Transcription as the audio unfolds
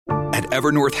At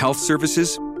Evernorth Health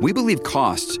Services, we believe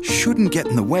costs shouldn't get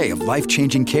in the way of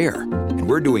life-changing care, and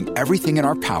we're doing everything in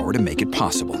our power to make it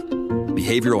possible.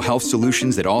 Behavioral health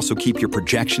solutions that also keep your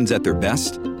projections at their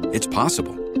best? It's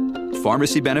possible.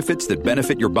 Pharmacy benefits that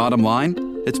benefit your bottom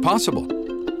line? It's possible.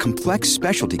 Complex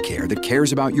specialty care that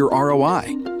cares about your ROI?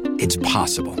 It's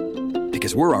possible.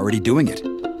 Because we're already doing it.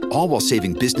 All while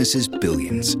saving businesses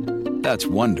billions. That's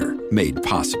Wonder made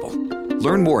possible.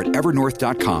 Learn more at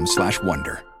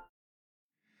evernorth.com/wonder.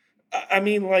 I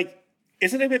mean, like,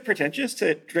 isn't it a bit pretentious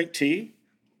to drink tea?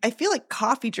 I feel like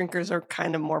coffee drinkers are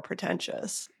kind of more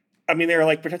pretentious. I mean, there are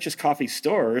like pretentious coffee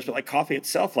stores, but like coffee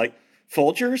itself, like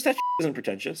Folgers, that isn't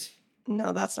pretentious.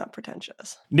 No, that's not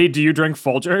pretentious. Nate, do you drink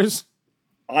Folgers?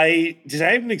 Does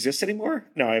that even exist anymore?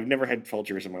 No, I've never had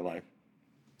Folgers in my life.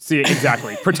 See,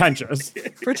 exactly. Pretentious.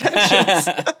 Pretentious.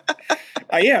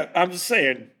 Yeah, I'm just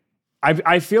saying.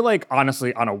 I feel like,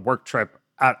 honestly, on a work trip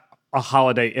at a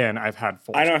Holiday Inn, I've had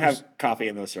Folgers. I don't have coffee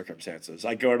in those circumstances.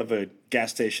 I go to the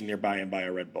gas station nearby and buy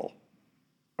a Red Bull.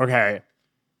 Okay.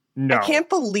 No. I can't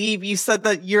believe you said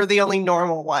that you're the only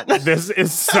normal one. This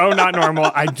is so not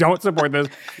normal. I don't support this.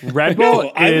 Red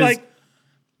Bull is...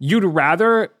 You'd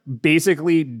rather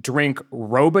basically drink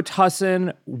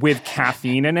Robitussin with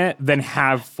caffeine in it than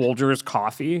have Folgers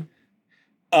coffee?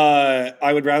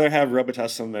 I would rather have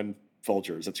Robitussin than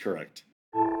Folgers. That's correct.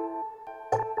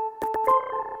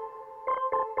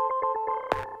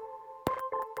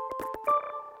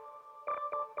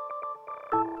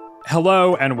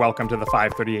 Hello and welcome to the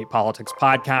 538 Politics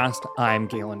Podcast. I'm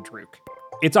Galen Druk.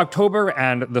 It's October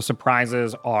and the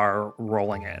surprises are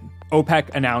rolling in. OPEC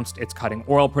announced it's cutting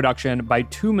oil production by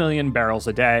 2 million barrels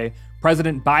a day.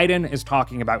 President Biden is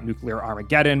talking about nuclear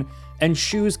Armageddon, and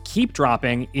shoes keep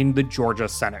dropping in the Georgia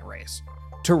Senate race.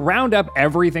 To round up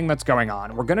everything that's going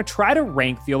on, we're going to try to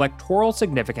rank the electoral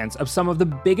significance of some of the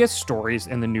biggest stories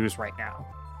in the news right now.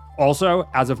 Also,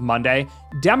 as of Monday,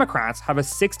 Democrats have a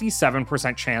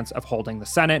 67% chance of holding the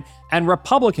Senate, and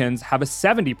Republicans have a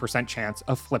 70% chance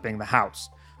of flipping the House,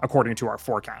 according to our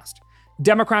forecast.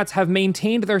 Democrats have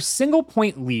maintained their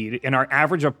single-point lead in our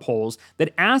average of polls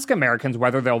that ask Americans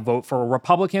whether they'll vote for a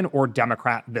Republican or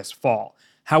Democrat this fall.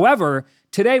 However,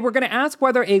 today we're going to ask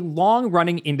whether a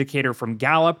long-running indicator from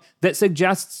Gallup that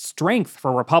suggests strength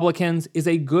for Republicans is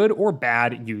a good or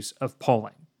bad use of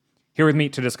polling. Here with me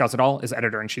to discuss it all is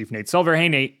Editor-in-Chief Nate Silver. Hey,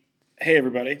 Nate. Hey,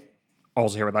 everybody.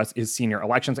 Also here with us is Senior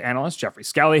Elections Analyst Jeffrey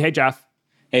Skelly. Hey, Jeff.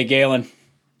 Hey, Galen.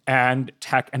 And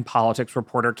Tech and Politics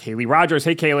reporter Kaylee Rogers.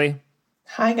 Hey, Kaylee.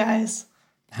 Hi, guys.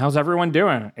 How's everyone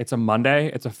doing? It's a Monday.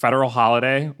 It's a federal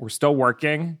holiday. We're still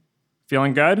working.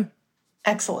 Feeling good?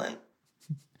 Excellent.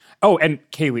 Oh, and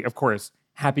Kaylee, of course,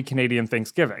 happy Canadian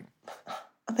Thanksgiving.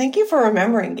 Thank you for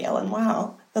remembering, Galen.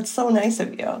 Wow. That's so nice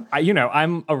of you.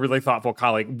 I'm a really thoughtful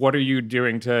colleague. What are you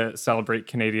doing to celebrate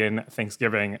Canadian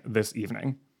Thanksgiving this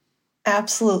evening?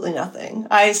 Absolutely nothing.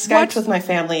 I Skyped with my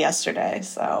family yesterday,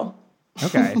 so.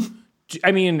 Okay.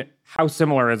 I mean, how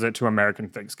similar is it to American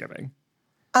Thanksgiving?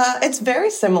 It's very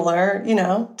similar,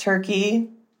 turkey,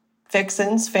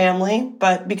 fixins, family,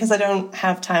 but because I don't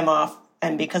have time off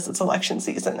and because it's election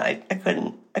season, I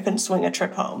couldn't swing a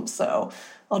trip home, so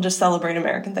I'll just celebrate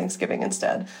American Thanksgiving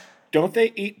instead. Don't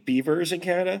they eat beavers in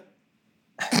Canada?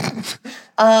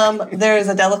 There's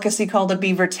a delicacy called a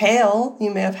beaver tail.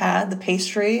 You may have had the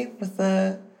pastry with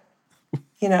the,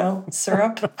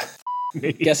 syrup.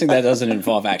 Guessing that doesn't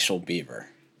involve actual beaver.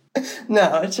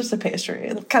 No, it's just a pastry.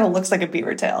 It kind of looks like a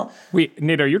beaver tail. Wait,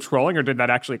 Nate, are you trolling or did that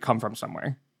actually come from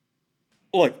somewhere?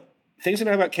 Look, things I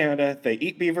know about Canada, they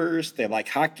eat beavers, they like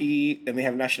hockey, and they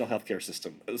have a national healthcare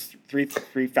system. Those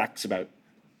three facts about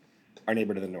our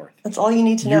neighbor to the north. That's all you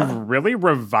need to know. You've really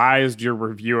revised your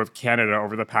review of Canada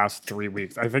over the past 3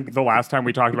 weeks. I think the last time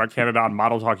we talked about Canada on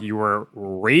Model Talk, you were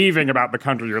raving about the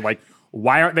country. You're like,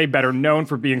 why aren't they better known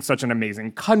for being such an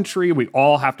amazing country? We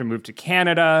all have to move to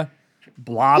Canada.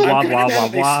 Blah, blah, blah, blah,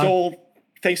 they blah. They stole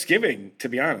Thanksgiving, to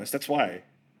be honest. That's why.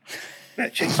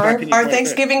 That changed our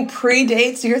Thanksgiving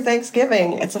predates your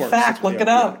Thanksgiving. It's a fact. Look it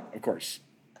up. Yeah, of course.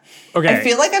 Okay. I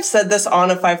feel like I've said this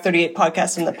on a 538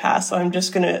 podcast in the past, so I'm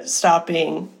just going to stop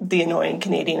being the annoying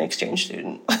Canadian exchange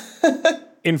student.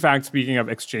 In fact, speaking of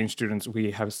exchange students,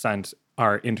 we have sent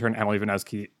our intern, Emily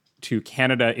Vineski, to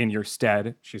Canada in your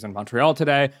stead. She's in Montreal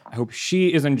today. I hope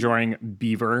she is enjoying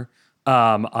beaver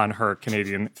on her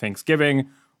Canadian Thanksgiving.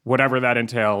 Whatever that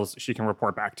entails, she can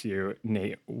report back to you,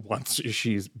 Nate, once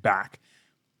she's back.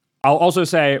 I'll also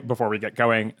say, before we get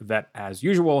going, that as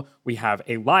usual, we have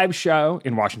a live show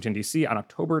in Washington, D.C. on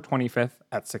October 25th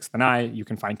at 6th and I. You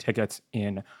can find tickets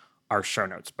in our show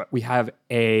notes. But we have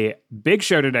a big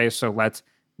show today, so let's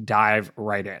dive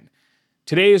right in.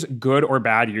 Today's good or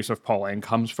bad use of polling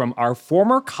comes from our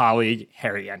former colleague,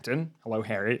 Harry Enten. Hello,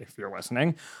 Harry, if you're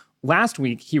listening. Last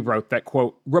week, he wrote that,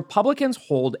 quote, Republicans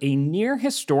hold a near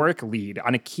historic lead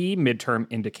on a key midterm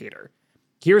indicator.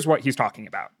 Here's what he's talking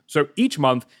about. So each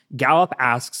month, Gallup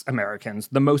asks Americans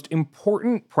the most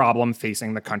important problem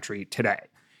facing the country today.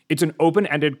 It's an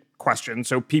open-ended question,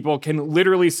 so people can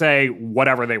literally say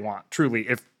whatever they want. Truly,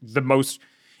 if the most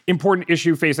important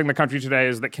issue facing the country today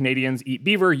is that Canadians eat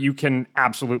beaver, you can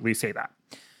absolutely say that.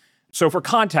 So for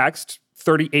context,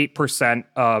 38%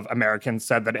 of Americans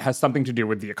said that it has something to do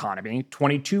with the economy.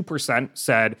 22%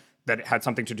 said that it had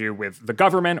something to do with the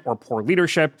government or poor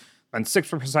leadership. And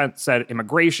 6% said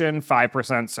immigration,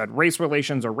 5% said race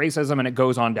relations or racism, and it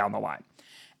goes on down the line.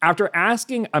 After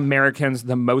asking Americans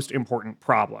the most important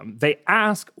problem, they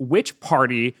ask which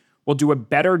party will do a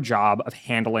better job of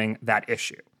handling that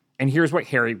issue. And here's what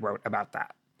Harry wrote about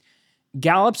that.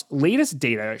 Gallup's latest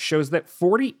data shows that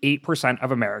 48%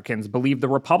 of Americans believe the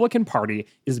Republican Party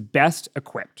is best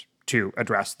equipped to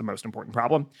address the most important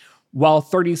problem, while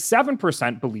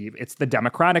 37% believe it's the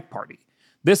Democratic Party.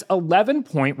 This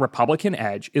 11-point Republican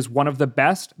edge is one of the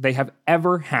best they have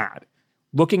ever had.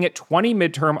 Looking at 20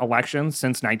 midterm elections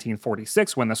since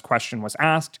 1946, when this question was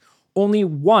asked, only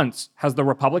once has the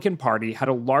Republican Party had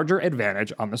a larger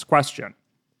advantage on this question.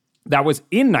 That was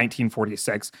in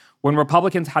 1946, when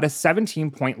Republicans had a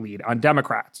 17-point lead on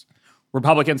Democrats.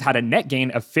 Republicans had a net gain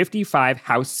of 55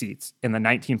 House seats in the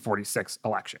 1946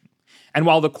 election. And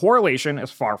while the correlation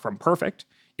is far from perfect,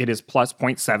 it is plus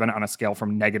 0.7 on a scale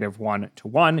from -1 to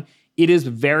 1, it is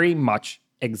very much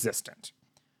existent.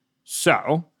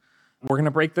 So, we're going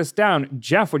to break this down.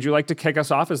 Jeff, would you like to kick us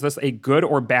off? Is this a good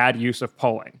or bad use of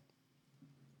polling?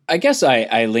 I guess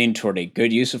I lean toward a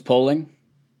good use of polling.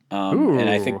 And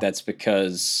I think that's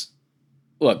because,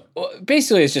 look,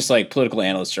 basically it's just like political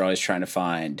analysts are always trying to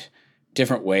find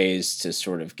different ways to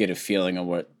sort of get a feeling of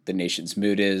what the nation's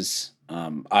mood is.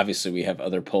 Obviously, we have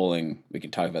other polling. We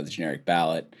can talk about the generic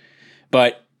ballot.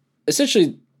 But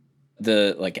essentially,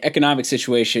 the economic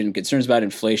situation, concerns about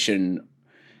inflation,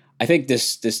 I think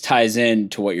this ties in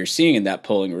to what you're seeing in that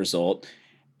polling result.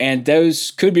 And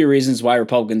those could be reasons why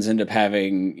Republicans end up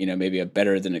having, maybe a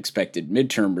better than expected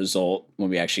midterm result when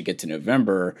we actually get to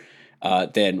November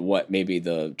than what maybe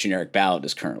the generic ballot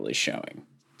is currently showing.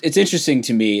 It's interesting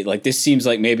to me, this seems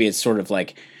like maybe it's sort of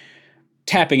like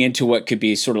tapping into what could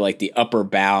be sort of like the upper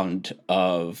bound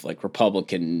of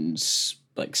Republicans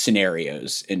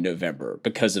scenarios in November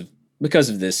because of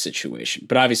this situation.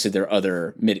 But obviously there are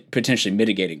other potentially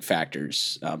mitigating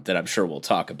factors that I'm sure we'll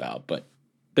talk about, but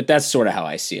that's sort of how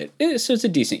I see it. So it's a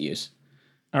decent use.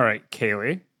 All right,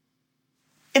 Kaylee.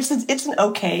 It's an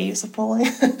okay use of polling.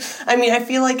 I mean, I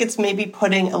feel like it's maybe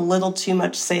putting a little too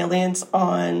much salience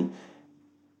on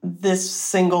this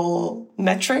single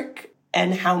metric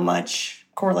and how much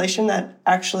correlation that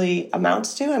actually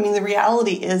amounts to. I mean, the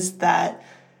reality is that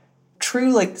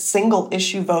true single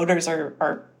issue voters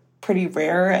are pretty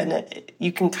rare, and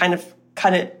you can kind of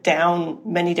cut it down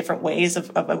many different ways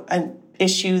of an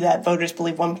issue that voters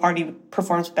believe one party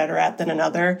performs better at than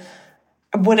another.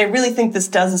 What I really think this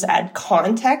does is add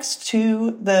context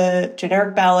to the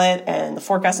generic ballot and the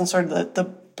forecast and sort of the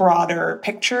broader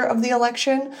picture of the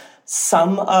election.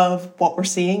 Some of what we're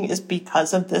seeing is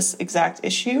because of this exact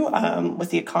issue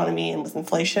with the economy and with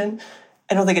inflation.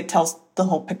 I don't think it tells the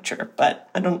whole picture, but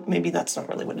maybe that's not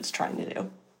really what it's trying to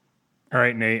do. All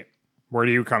right, Nate, where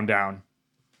do you come down?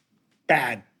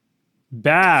 Bad.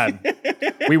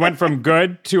 We went from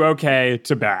good to okay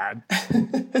to bad.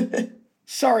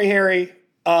 Sorry, Harry.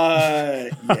 Yeah,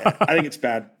 I think it's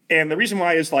bad. And the reason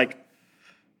why is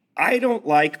I don't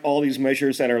like all these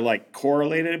measures that are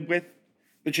correlated with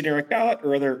the generic ballot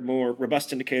or other more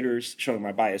robust indicators, showing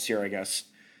my bias here, I guess,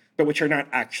 but which are not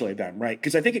actually them, right?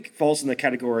 Because I think it falls in the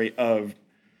category of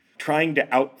trying to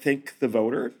outthink the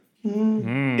voter.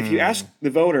 If you ask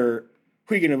the voter,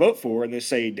 who are you going to vote for? And they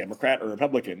say Democrat or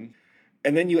Republican.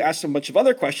 And then you ask them a bunch of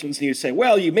other questions and you say,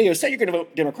 well, you may have said you're going to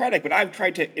vote Democratic, but I've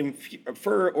tried to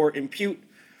infer or impute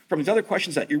from these other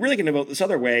questions that you're really going to vote this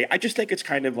other way. I just think it's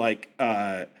kind of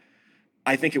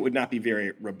I think it would not be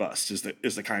very robust is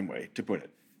the kind way to put it.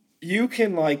 You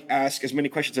can ask as many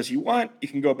questions as you want. You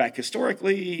can go back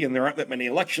historically, and there aren't that many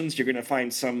elections. You're going to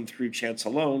find some through chance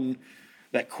alone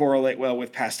that correlate well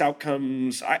with past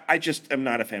outcomes. I just am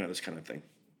not a fan of this kind of thing.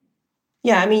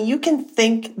 Yeah, I mean, you can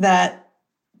think that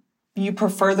you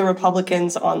prefer the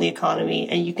Republicans on the economy,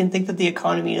 and you can think that the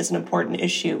economy is an important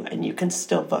issue, and you can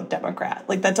still vote Democrat.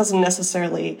 That doesn't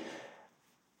necessarily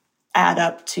add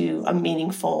up to a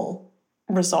meaningful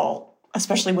result,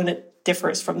 especially when it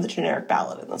differs from the generic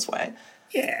ballot in this way.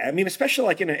 Yeah, I mean, especially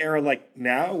like in an era like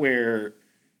now where,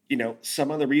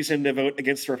 some of the reason to vote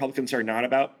against the Republicans are not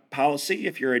about policy.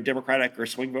 If you're a Democratic or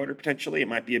swing voter, potentially, it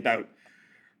might be about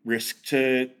risk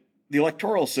to the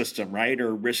electoral system, right?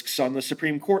 Or risks on the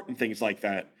Supreme Court and things like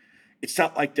that. It's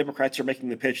not like Democrats are making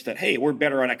the pitch that, hey, we're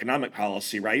better on economic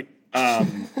policy, right?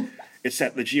 It's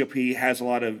that the GOP has a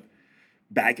lot of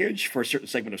baggage for a certain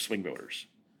segment of swing voters.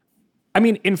 I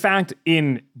mean, in fact,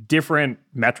 in different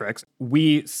metrics,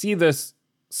 we see this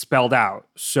spelled out.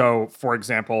 So, for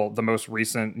example, the most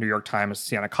recent New York Times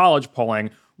Siena College polling,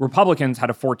 Republicans had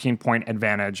a 14-point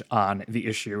advantage on the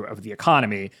issue of the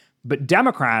economy, but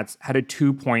Democrats had a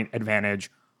 2-point advantage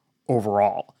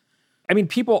overall. I mean,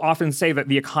 people often say that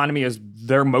the economy is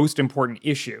their most important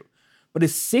issue, but a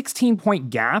 16-point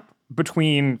gap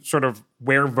between sort of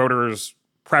where voters'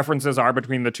 preferences are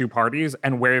between the two parties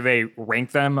and where they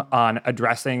rank them on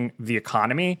addressing the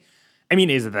economy. I mean,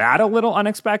 is that a little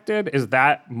unexpected? Is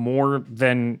that more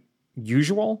than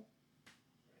usual?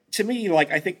 To me,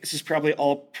 I think this is probably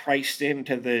all priced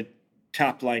into the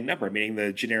top line number, meaning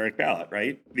the generic ballot,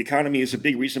 right? The economy is a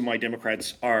big reason why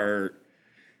Democrats are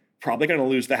probably going to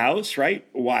lose the House, right?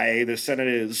 Why the Senate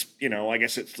is, I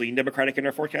guess it's lean Democratic in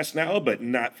our forecast now, but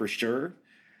not for sure.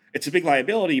 It's a big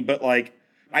liability, but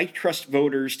I trust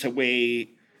voters to weigh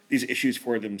these issues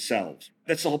for themselves.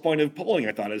 That's the whole point of polling,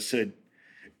 I thought, is to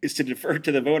defer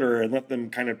to the voter and let them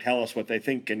kind of tell us what they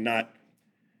think and not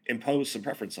impose some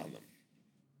preference on them.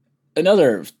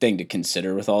 Another thing to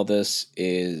consider with all this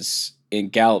is in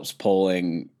Gallup's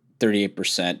polling,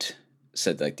 38%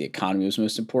 said the economy was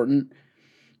most important,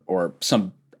 or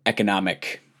some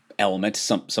economic element,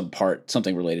 some part,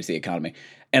 something related to the economy.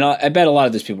 And I bet a lot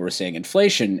of those people were saying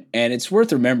inflation. And it's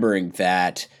worth remembering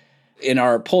that in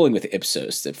our polling with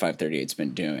Ipsos that 538's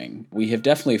been doing, we have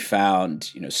definitely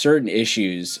found, certain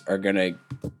issues you're going to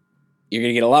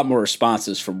get a lot more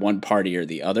responses from one party or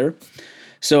the other.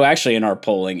 So actually in our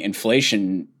polling,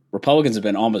 inflation, Republicans have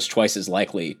been almost twice as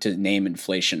likely to name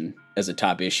inflation as a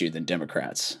top issue than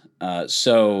Democrats.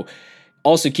 So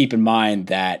also keep in mind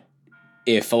that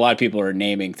if a lot of people are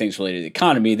naming things related to the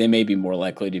economy, they may be more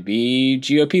likely to be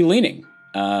GOP leaning.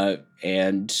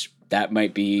 And that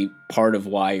might be part of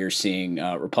why you're seeing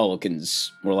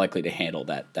Republicans more likely to handle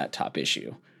that top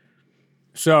issue.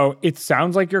 So it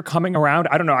sounds like you're coming around.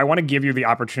 I don't know. I want to give you the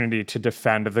opportunity to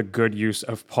defend the good use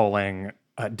of polling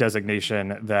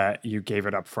designation that you gave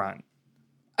it up front.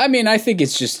 I mean, I think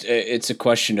it's a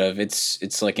question of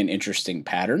it's like an interesting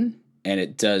pattern. And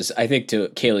it does, I think, to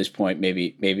Kaylee's point,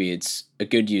 maybe it's a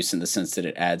good use in the sense that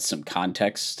it adds some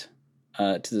context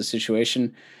to the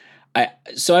situation.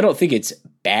 So I don't think it's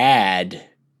bad.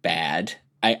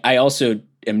 I also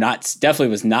definitely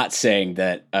was not saying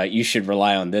that you should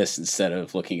rely on this instead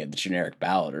of looking at the generic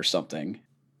ballot or something.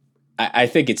 I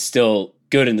think it's still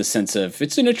good in the sense of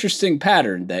it's an interesting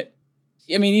pattern that,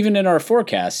 I mean, even in our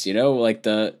forecasts, the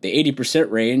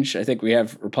 80% range, I think we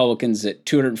have Republicans at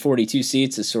 242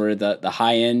 seats as sort of the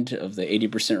high end of the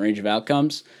 80% range of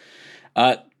outcomes.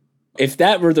 If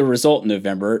that were the result in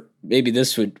November, maybe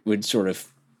this would sort of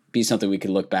be something we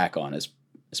could look back on as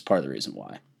part of the reason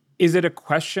why. Is it a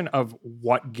question of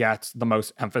what gets the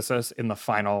most emphasis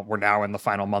we're now in the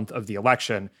final month of the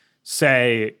election?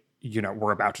 Say,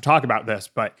 we're about to talk about this,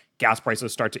 but gas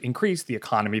prices start to increase, the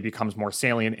economy becomes more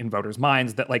salient in voters'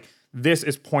 minds, that this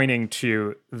is pointing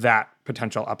to that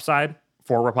potential upside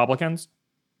for Republicans?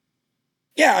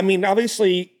 Yeah, I mean,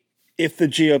 obviously, if the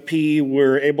GOP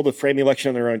were able to frame the election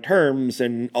on their own terms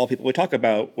and all people would talk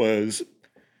about was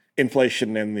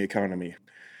inflation and the economy.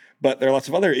 But there are lots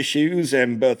of other issues,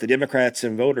 and both the Democrats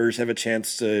and voters have a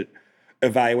chance to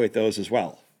evaluate those as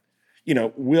well.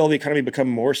 Will the economy become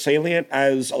more salient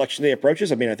as election day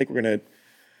approaches? I mean, I think we're going to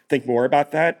think more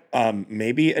about that.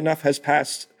 Maybe enough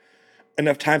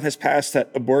time has passed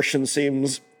that abortion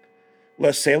seems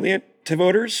less salient to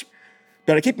voters.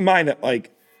 But I keep in mind that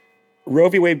Roe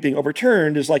v. Wade being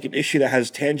overturned is an issue that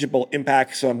has tangible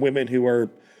impacts on women who are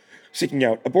seeking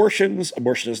out abortions.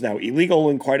 Abortion is now illegal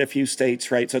in quite a few states,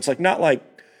 right? So it's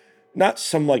not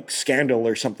some scandal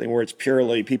or something where it's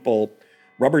purely people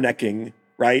rubbernecking,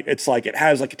 right? It's it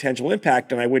has a tangible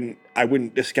impact, and I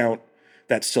wouldn't discount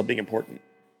that still being important.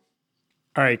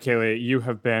 All right, Kaylee, you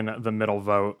have been the middle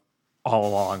vote all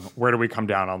along. Where do we come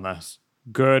down on this?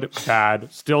 Good,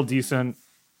 bad, still decent?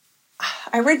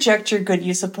 I reject your good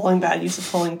use of polling, bad use of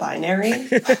polling binary.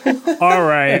 All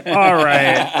right.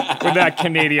 With that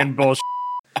Canadian bullshit.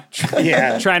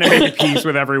 Yeah. Trying to make peace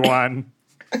with everyone.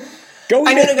 Go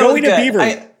eat a beaver.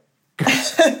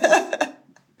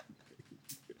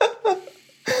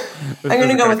 I'm going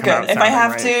to go with good. If I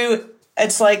have to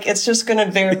It's like it's just going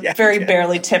to very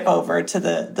barely tip over to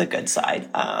the good side.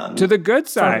 To the good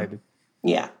side.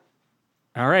 Yeah.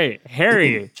 All right,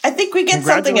 Harry. I think we get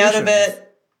something out of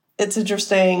it. It's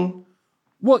interesting.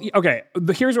 Well, okay,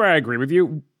 here's where I agree with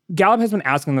you. Gallup has been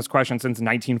asking this question since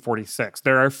 1946.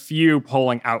 There are few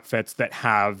polling outfits that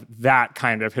have that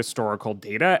kind of historical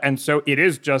data. And so it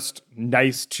is just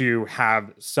nice to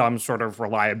have some sort of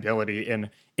reliability in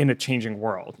a changing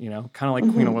world, kind of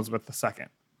like Queen Elizabeth II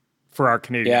for our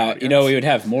Canadian audience. We would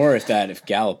have more of that if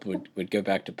Gallup would go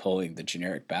back to polling the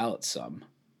generic ballot some.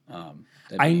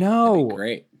 I know. That'd be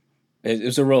great. It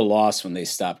was a real loss when they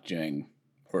stopped doing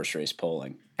horse race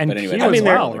polling. And but anyway,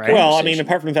 right? Well, I mean,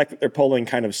 apart from the fact that their polling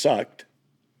kind of sucked.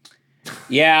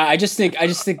 Yeah, I just think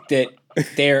that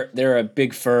they're a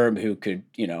big firm who could,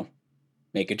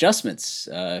 make adjustments,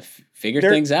 figure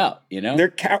things out,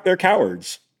 They're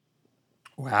cowards.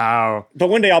 Wow. But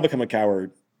one day I'll become a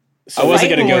coward. So I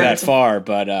wasn't going to go that far,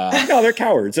 but no, they're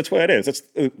cowards. That's what it is. It's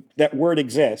that word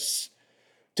exists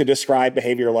to describe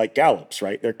behavior like Gallup's,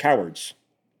 right? They're cowards.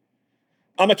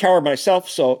 I'm a coward myself,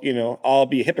 so, I'll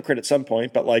be a hypocrite at some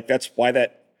point, but that's why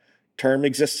that term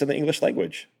exists in the English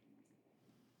language.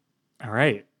 All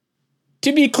right.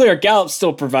 To be clear, Gallup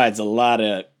still provides a lot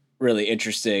of really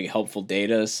interesting, helpful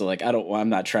data. So I'm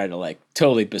not trying to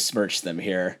totally besmirch them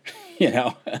here,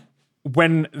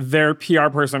 When their PR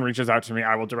person reaches out to me,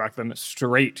 I will direct them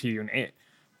straight to you, Nate.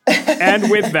 And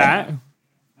with that,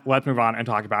 let's move on and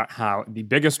talk about how the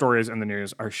biggest stories in the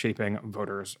news are shaping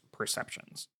voters'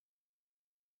 perceptions.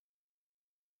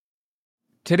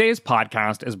 Today's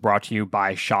podcast is brought to you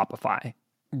by Shopify.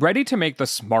 Ready to make the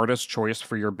smartest choice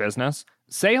for your business?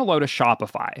 Say hello to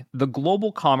Shopify, the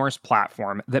global commerce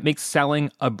platform that makes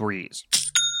selling a breeze.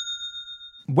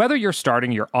 Whether you're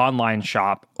starting your online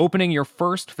shop, opening your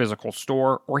first physical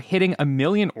store, or hitting 1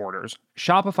 million orders,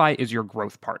 Shopify is your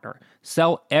growth partner.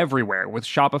 Sell everywhere with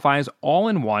Shopify's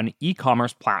all-in-one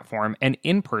e-commerce platform and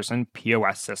in-person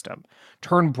POS system.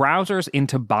 Turn browsers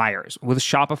into buyers with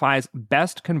Shopify's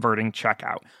best converting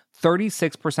checkout,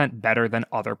 36% better than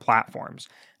other platforms.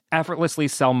 Effortlessly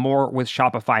sell more with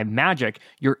Shopify Magic,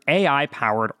 your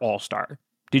AI-powered all-star.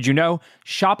 Did you know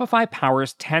Shopify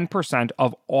powers 10%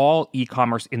 of all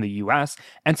e-commerce in the US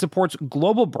and supports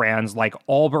global brands like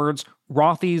Allbirds,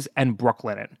 Rothy's, and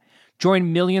Brooklinen?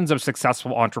 Join millions of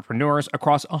successful entrepreneurs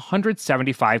across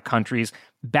 175 countries,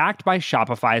 backed by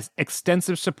Shopify's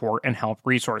extensive support and help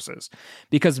resources.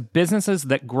 Because businesses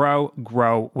that grow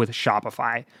with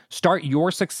Shopify. Start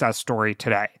your success story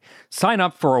today. Sign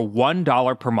up for a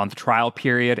 $1 per month trial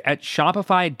period at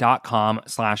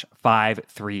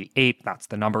shopify.com/538. That's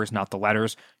the numbers, not the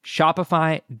letters.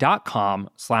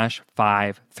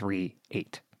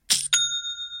 Shopify.com/538.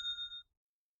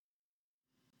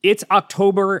 It's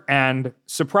October, and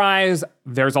surprise,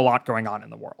 there's a lot going on in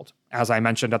the world. As I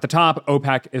mentioned at the top,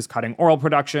 OPEC is cutting oil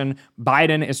production.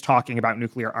 Biden is talking about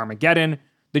nuclear Armageddon.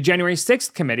 The January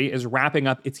 6th committee is wrapping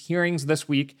up its hearings this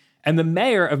week, and the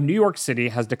mayor of New York City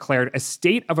has declared a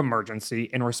state of emergency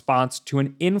in response to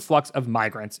an influx of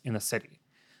migrants in the city.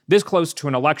 This close to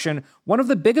an election, one of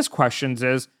the biggest questions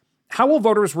is, how will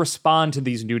voters respond to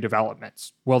these new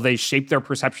developments? Will they shape their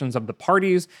perceptions of the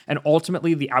parties and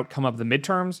ultimately the outcome of the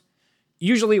midterms?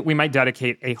 Usually, we might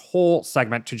dedicate a whole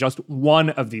segment to just one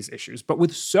of these issues, but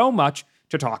with so much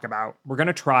to talk about, we're going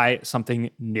to try something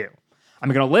new. I'm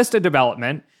going to list a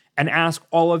development and ask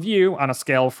all of you on a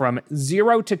scale from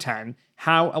 0 to 10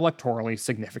 how electorally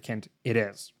significant it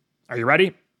is. Are you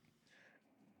ready?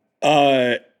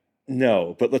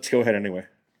 No, but let's go ahead anyway.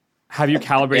 Have you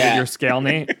calibrated your scale,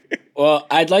 Nate? Well,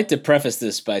 I'd like to preface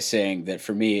this by saying that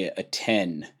for me, a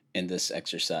 10 in this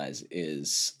exercise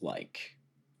is like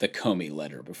the Comey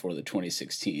letter before the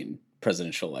 2016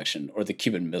 presidential election or the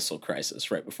Cuban Missile Crisis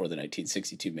right before the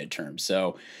 1962 midterm.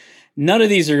 So none of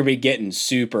these are going to be getting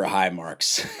super high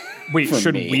marks. Wait,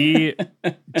 should we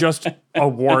just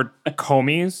award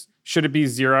Comeys? Should it be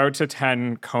 0 to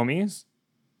 10 Comeys?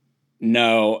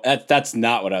 No, that's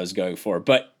not what I was going for.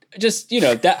 But just,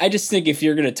 that I just think if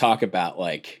you're going to talk about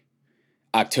like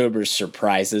October's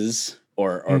surprises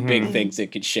or big things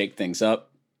that could shake things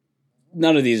up,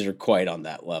 none of these are quite on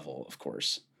that level, of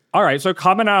course. All right, so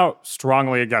comment out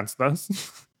strongly against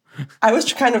this. I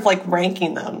was kind of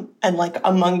ranking them and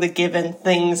among the given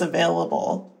things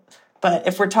available. But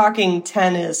if we're talking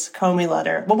 10 is Comey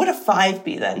letter, what would a 5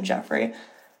 be then, Jeffrey?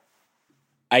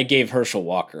 I gave Herschel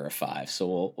Walker a 5,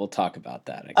 so we'll talk about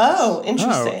that, I guess. Oh,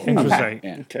 interesting. Oh, interesting. Okay.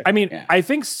 Yeah. Okay. I mean, I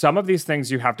think some of these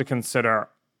things you have to consider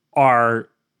are,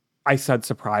 I said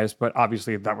surprise, but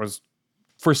obviously that was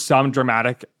for some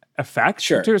dramatic effect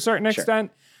to a certain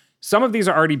extent. some of these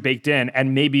are already baked in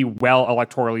and maybe well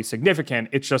electorally significant.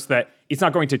 It's just that it's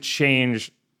not going to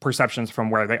change perceptions from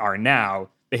where they are now.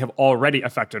 They have already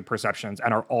affected perceptions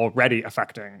and are already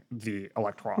affecting the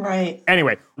electoral. Right.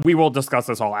 Anyway, we will discuss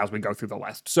this all as we go through the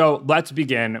list. So let's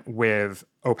begin with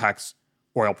OPEC's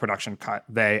oil production cut.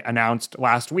 They announced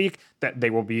last week that they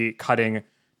will be cutting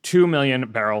 2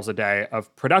 million barrels a day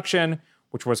of production,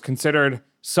 which was considered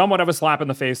somewhat of a slap in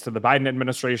the face to the Biden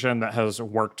administration that has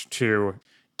worked to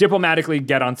diplomatically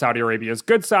get on Saudi Arabia's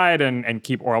good side and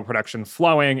keep oil production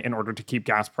flowing in order to keep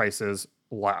gas prices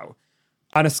low.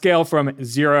 On a scale from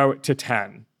 0 to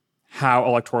 10, how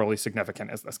electorally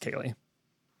significant is this, Kaylee?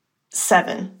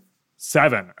 7.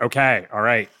 7. Okay. All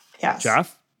right. Yes.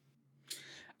 Jeff?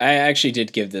 I actually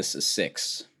did give this a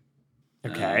 6.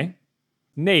 Okay.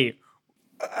 Nate?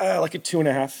 Like a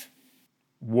 2.5.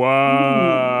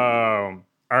 Whoa.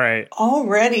 All right.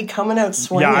 Already coming out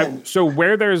swinging. Yeah. So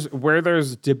where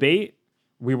there's debate,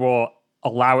 we will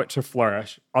allow it to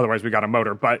flourish. Otherwise, we got a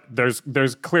motor. But there's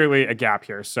clearly a gap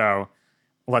here. So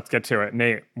let's get to it.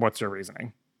 Nate, what's your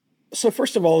reasoning? So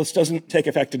first of all, this doesn't take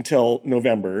effect until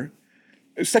November.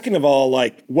 Second of all,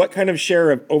 like, what kind of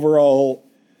share of overall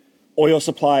oil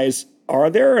supplies are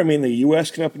there? I mean, the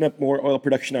U.S. can open up more oil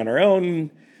production on our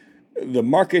own. The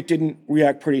market didn't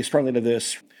react pretty strongly to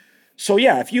this. So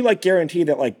yeah, if you like guarantee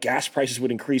that like gas prices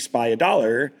would increase by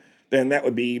 $1, then that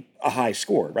would be a high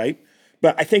score, right?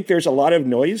 But I think there's a lot of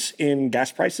noise in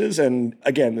gas prices. And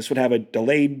again, this would have a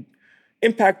delayed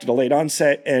impact, a delayed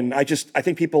onset. And I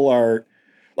think people are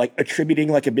like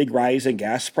attributing like a big rise in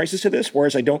gas prices to this,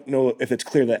 whereas I don't know if it's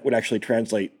clear that would actually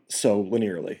translate so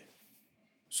linearly.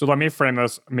 So let me frame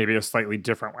this maybe a slightly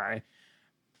different way.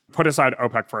 Put aside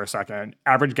OPEC for a second.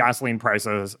 Average gasoline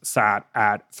prices sat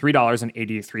at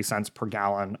 $3.83 per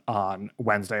gallon on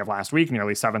Wednesday of last week,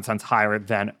 nearly 7 cents higher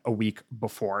than a week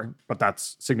before. But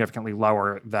that's significantly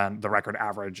lower than the record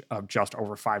average of just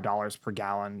over $5 per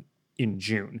gallon in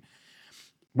June.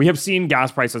 We have seen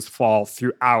gas prices fall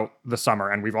throughout the summer,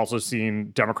 and we've also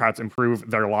seen Democrats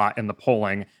improve their lot in the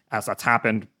polling as that's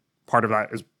happened. Part of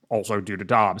that is also due to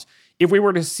Dobbs. If we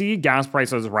were to see gas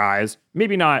prices rise,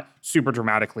 maybe not super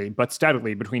dramatically, but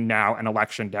steadily between now and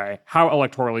Election Day, how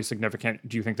electorally significant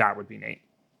do you think that would be, Nate?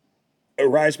 A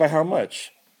rise by how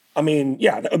much? I mean,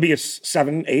 yeah, that would be a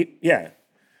 7, 8. Yeah.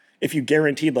 If you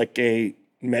guaranteed like a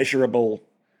measurable,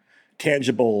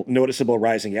 tangible, noticeable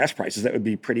rise in gas prices, that would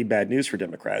be pretty bad news for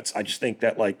Democrats. I just think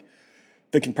that, like,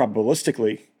 thinking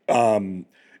probabilistically,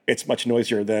 it's much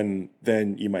noisier than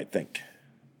you might think.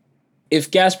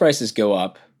 If gas prices go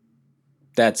up,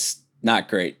 that's not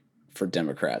great for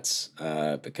Democrats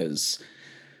because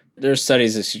there are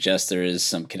studies that suggest there is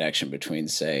some connection between,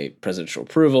 say, presidential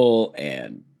approval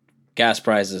and gas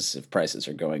prices. If prices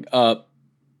are going up,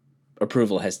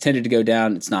 approval has tended to go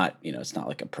down. It's not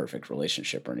like a perfect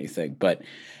relationship or anything, but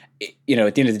at the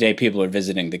end of the day, people are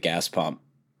visiting the gas pump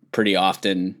pretty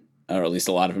often, or at least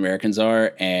a lot of Americans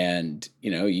are, and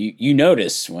you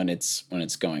notice when it's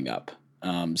going up.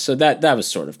 So that was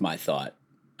sort of my thought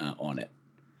on it.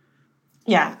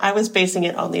 Yeah, I was basing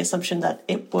it on the assumption that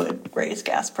it would raise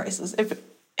gas prices. If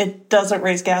it doesn't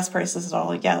raise gas prices at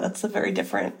all, yeah, that's a very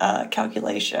different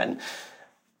calculation.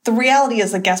 The reality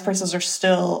is that gas prices are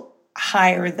still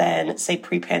higher than, say,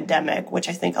 pre-pandemic, which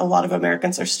I think a lot of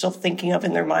Americans are still thinking of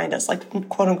in their mind as like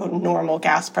quote unquote normal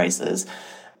gas prices.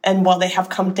 And while they have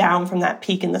come down from that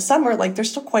peak in the summer, like they're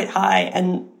still quite high.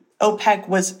 And OPEC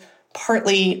was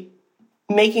partly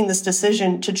making this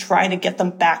decision to try to get them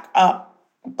back up.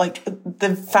 Like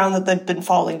they've found that they've been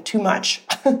falling too much,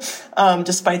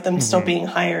 despite them still being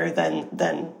higher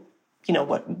than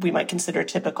what we might consider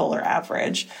typical or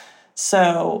average.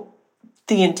 So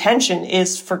the intention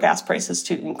is for gas prices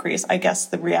to increase. I guess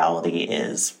the reality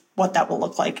is what that will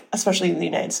look like, especially in the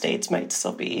United States, might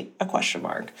still be a question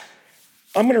mark.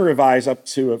 I'm going to revise up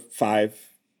to a 5.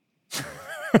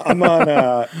 I'm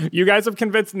on. You guys have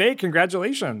convinced Nate.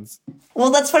 Congratulations.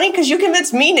 Well, that's funny because you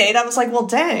convinced me, Nate. I was like, well,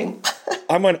 dang.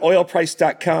 I'm on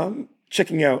oilprice.com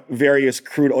checking out various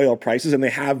crude oil prices, and they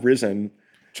have risen.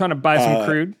 Trying to buy some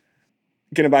crude?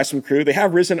 Going to buy some crude. They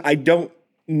have risen. I don't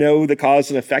know the cause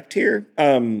and effect here.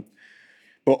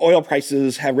 But oil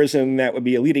prices have risen. That would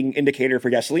be a leading indicator for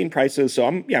gasoline prices. So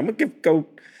I'm going to go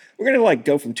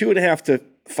from 2.5 to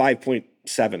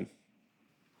 5.7.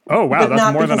 Oh, wow. But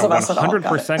that's more than a because of us at all.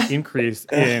 100% increase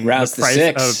in the Rouse to price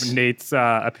 6. of Nate's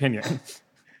opinion.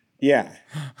 Yeah.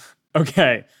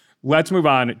 Okay. Let's move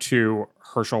on to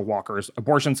Herschel Walker's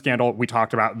abortion scandal. We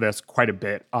talked about this quite a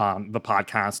bit on the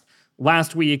podcast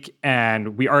last week,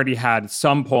 and we already had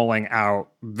some polling out,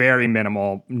 very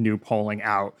minimal new polling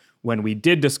out when we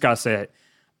did discuss it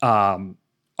on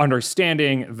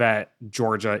understanding that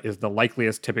Georgia is the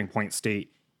likeliest tipping point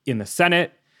state in the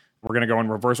Senate. We're going to go in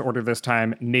reverse order this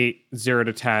time. Nate, 0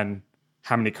 to 10,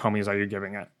 how many Comeys are you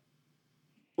giving it?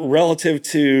 Relative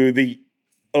to the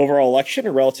overall election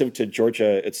or relative to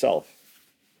Georgia itself?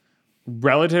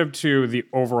 Relative to the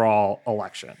overall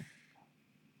election.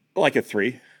 Like a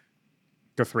 3.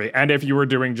 A 3. And if you were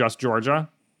doing just Georgia?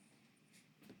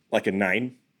 Like a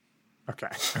 9.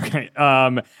 Okay.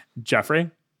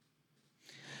 Jeffrey?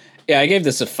 Yeah, I gave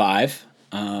this a 5.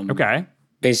 Okay.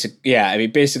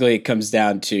 Basically it comes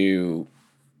down to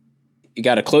you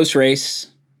got a close race,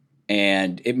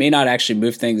 and it may not actually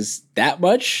move things that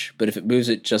much, but if it moves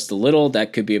it just a little,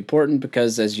 that could be important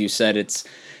because, as you said, it's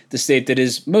the state that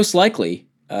is most likely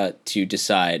to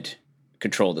decide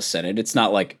control the Senate. It's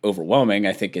not like overwhelming.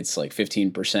 I think it's like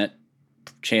 15%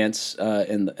 chance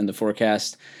in the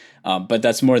forecast, but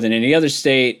that's more than any other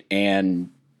state. And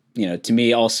to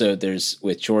me, also,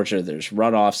 with Georgia, there's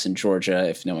runoffs in Georgia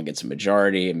if no one gets a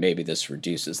majority, and maybe this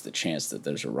reduces the chance that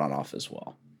there's a runoff as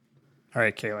well. All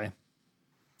right, Kaylee.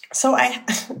 So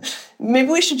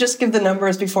maybe we should just give the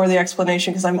numbers before the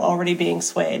explanation because I'm already being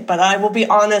swayed. But I will be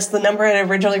honest, the number I had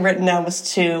originally written down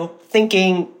was 2,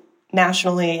 thinking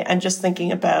nationally and just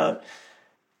thinking about,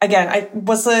 again,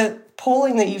 was the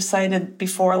polling that you cited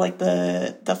before, like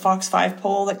the Fox 5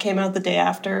 poll that came out the day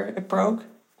after it broke,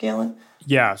 Galen?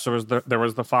 Yeah, so there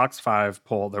was the Fox 5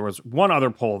 poll. There was one other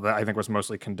poll that I think was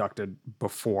mostly conducted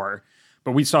before.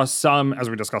 But we saw some, as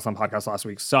we discussed on the podcast last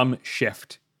week, some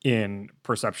shift in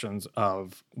perceptions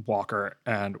of Walker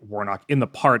and Warnock in the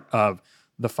part of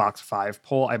the Fox 5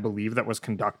 poll, I believe, that was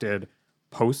conducted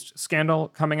post-scandal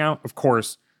coming out. Of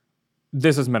course,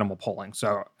 this is minimal polling.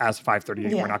 So as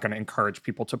 538, we're not going to encourage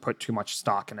people to put too much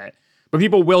stock in it. But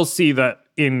people will see that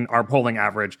in our polling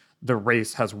average, the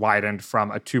race has widened from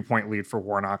a 2-point lead for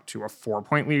Warnock to a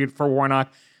 4-point lead for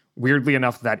Warnock. Weirdly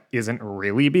enough, that isn't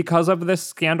really because of this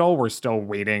scandal. We're still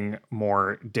waiting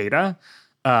more data.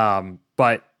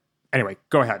 But anyway,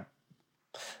 go ahead.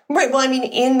 Right. Well, I mean,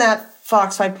 in that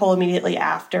Fox 5 poll immediately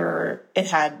after, it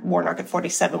had Warnock at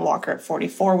 47, Walker at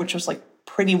 44, which was like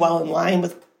pretty well in line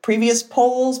with previous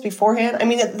polls beforehand. I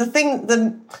mean,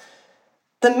 the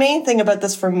main thing about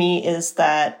this for me is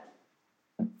that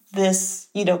this,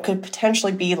 could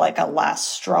potentially be like a last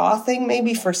straw thing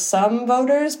maybe for some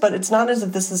voters, but it's not as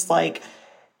if this is like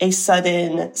a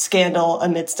sudden scandal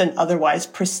amidst an otherwise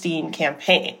pristine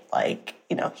campaign. Like,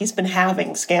 he's been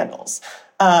having scandals.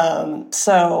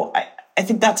 So I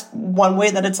think that's one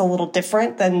way that it's a little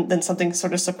different than something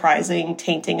sort of surprising,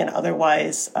 tainting an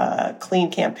otherwise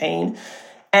clean campaign.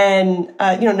 And,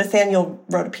 Nathaniel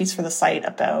wrote a piece for the site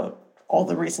about all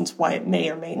the reasons why it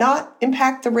may or may not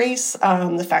impact the race.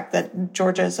 The fact that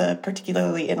Georgia is a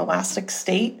particularly inelastic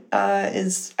state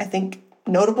is, I think,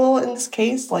 notable in this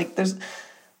case. Like, there's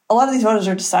a lot of these voters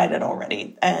are decided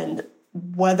already, and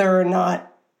whether or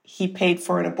not he paid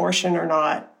for an abortion or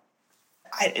not,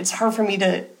 it's hard for me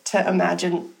to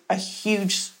imagine a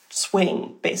huge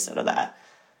swing based out of that.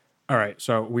 All right,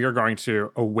 so we are going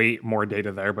to await more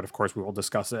data there, but of course we will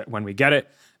discuss it when we get it.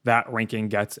 That ranking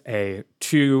gets a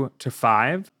 2 to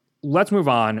 5. Let's move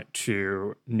on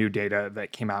to new data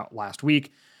that came out last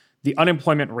week. The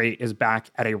unemployment rate is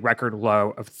back at a record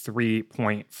low of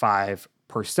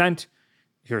 3.5%.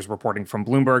 Here's reporting from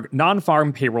Bloomberg.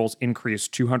 Non-farm payrolls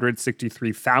increased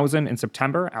 263,000 in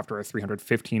September after a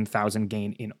 315,000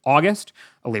 gain in August.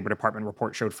 A Labor Department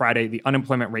report showed Friday the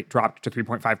unemployment rate dropped to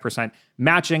 3.5%,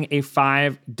 matching a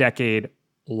 5-decade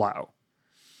low.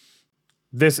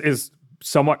 This is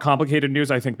somewhat complicated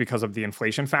news, I think, because of the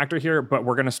inflation factor here, but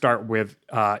we're going to start with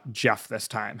Jeff this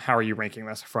time. How are you ranking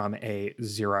this from a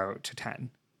 0 to 10?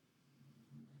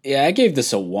 Yeah, I gave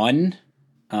this a 1.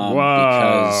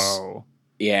 Whoa.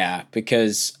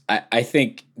 Because I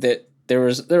think that there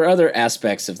are other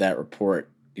aspects of that report,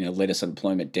 latest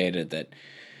unemployment data, that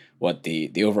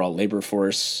the overall labor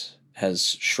force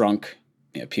has shrunk.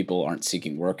 People aren't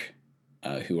seeking work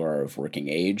who are of working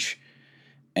age.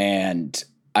 And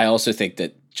I also think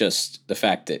that just the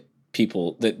fact that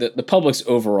the public's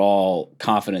overall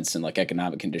confidence in like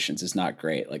economic conditions is not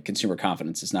great. Like consumer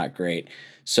confidence is not great.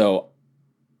 So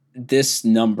this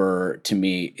number to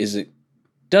me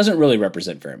doesn't really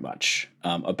represent very much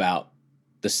about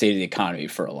the state of the economy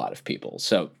for a lot of people.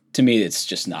 So to me, it's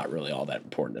just not really all that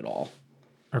important at all.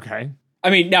 Okay. I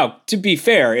mean, now, to be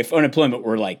fair, if unemployment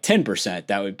were like 10%,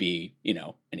 that would be,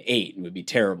 an 8 and would be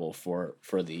terrible for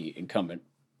the incumbent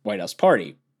White House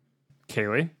party.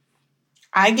 Kaylee?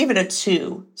 I give it a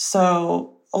 2.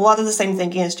 So a lot of the same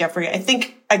thinking as Jeffrey. I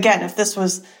think, again, if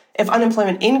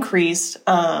unemployment increased,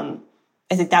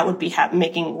 I think that would be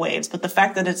making waves. But the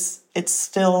fact that it's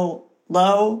still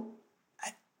low,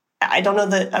 I don't know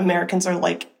that Americans are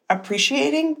like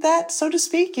appreciating that, so to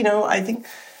speak. I think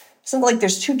it's not like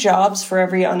there's 2 jobs for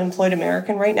every unemployed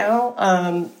American right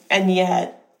now. And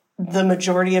yet the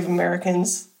majority of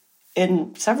Americans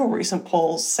in several recent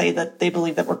polls say that they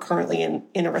believe that we're currently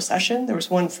in a recession. There was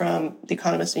one from The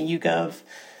Economist and YouGov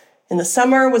in the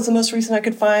summer was the most recent I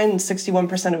could find. And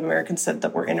 61% of Americans said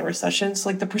that we're in a recession. So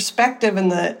like the perspective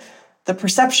and the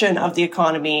perception of the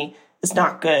economy is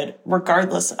not good,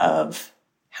 regardless of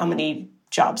how many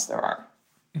jobs there are.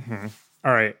 Mm-hmm.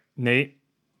 All right, Nate?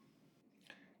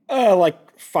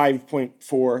 Like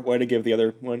 5.4. What did I give the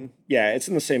other one? Yeah, it's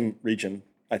in the same region,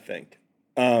 I think.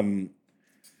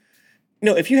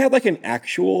 If you had like an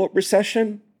actual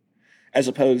recession, as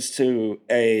opposed to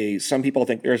some people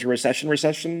think there's a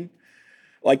recession,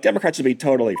 like Democrats would be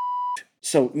totally f***ed.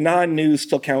 So non-news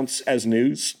still counts as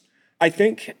news. I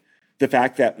think the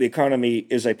fact that the economy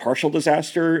is a partial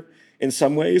disaster in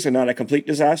some ways and not a complete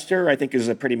disaster, I think is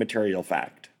a pretty material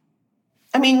fact.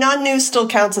 I mean, non-news still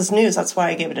counts as news. That's why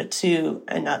I gave it a 2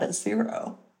 and not a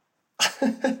 0.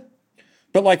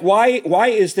 But like, why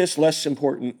is this less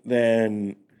important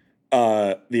than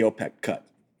the OPEC cut,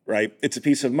 right? It's a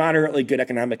piece of moderately good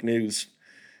economic news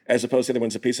as opposed to the other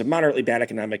one's a piece of moderately bad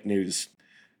economic news.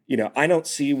 I don't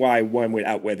see why one would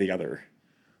outweigh the other.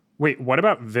 Wait, what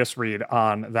about this read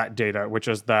on that data, which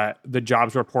is that the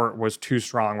jobs report was too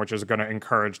strong, which is going to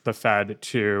encourage the Fed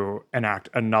to enact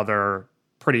another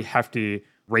pretty hefty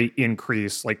rate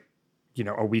increase,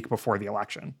 a week before the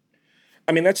election?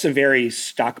 I mean, that's a very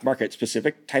stock market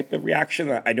specific type of reaction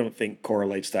that I don't think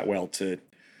correlates that well to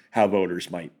how voters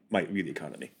might view the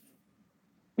economy.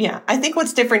 Yeah, I think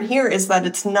what's different here is that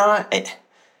it's not, it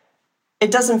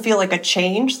doesn't feel like a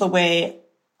change the way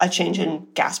a change in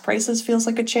gas prices feels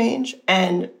like a change.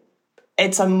 And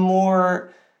it's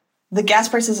the gas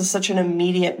prices is such an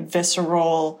immediate,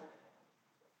 visceral,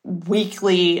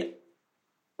 weekly,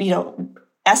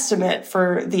 estimate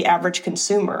for the average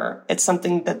consumer. It's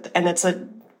something and it's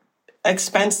an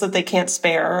expense that they can't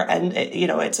spare. And,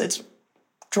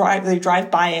 they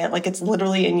drive by it, like it's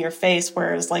literally in your face.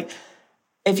 Whereas like,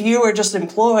 if you were just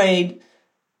employed,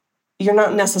 you're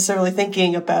not necessarily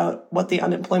thinking about what the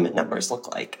unemployment numbers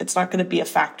look like. It's not going to be a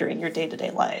factor in your day-to-day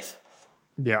life.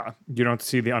 Yeah. You don't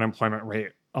see the unemployment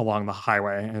rate along the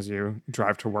highway as you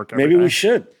drive to work every Maybe day. We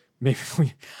should.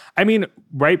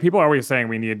 Right? People are always saying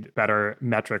we need better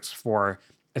metrics for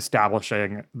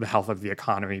establishing the health of the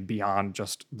economy beyond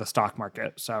just the stock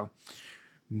market. So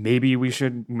maybe we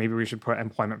should put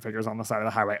employment figures on the side of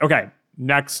the highway. Okay,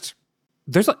 next.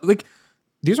 There's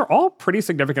these are all pretty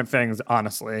significant things,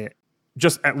 honestly.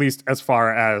 Just at least as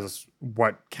far as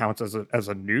what counts as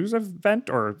a news event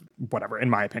or whatever, in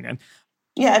my opinion.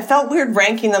 Yeah, it felt weird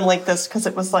ranking them like this because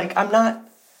it was like I'm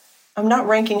not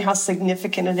ranking how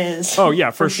significant it is. Oh yeah,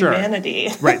 for sure. Humanity.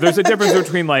 Right. There's a difference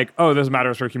between like, oh, this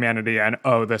matters for humanity and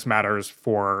oh, this matters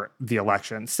for the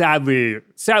election. Sadly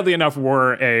enough,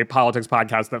 we're a politics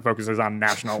podcast that focuses on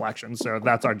national elections. So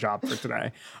that's our job for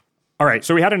today. All right.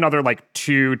 So we had another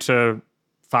 2 to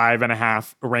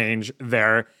 5.5 range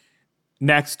there.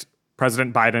 Next,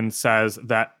 President Biden says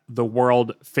that the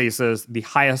world faces the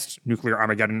highest nuclear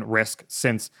Armageddon risk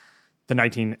since the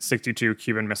 1962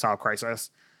 Cuban Missile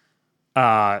Crisis.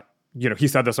 He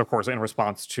said this, of course, in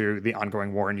response to the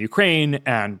ongoing war in Ukraine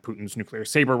and Putin's nuclear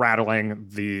saber rattling.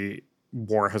 The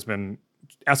war has been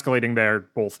escalating there,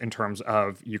 both in terms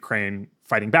of Ukraine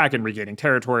fighting back and regaining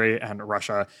territory and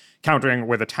Russia countering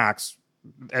with attacks,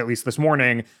 at least this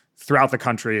morning, throughout the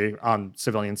country on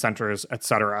civilian centers, et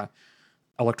cetera.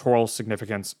 Electoral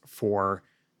significance for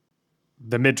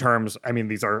the midterms. I mean,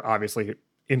 these are obviously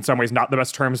in some ways not the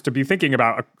best terms to be thinking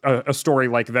about a story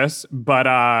like this, but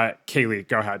Kaylee,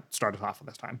 go ahead, start us off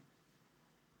this time.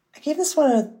 I gave this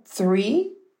one a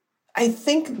 3. I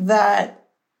think that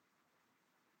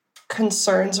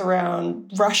concerns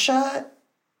around Russia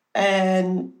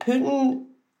and Putin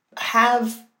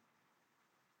have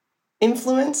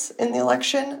influence in the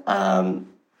election.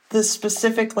 The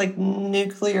specific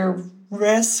nuclear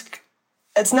risk,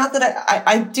 it's not that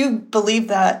I do believe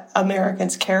that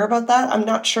Americans care about that. I'm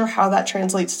not sure how that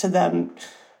translates to them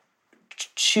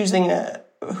choosing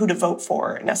who to vote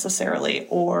for necessarily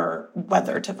or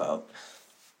whether to vote.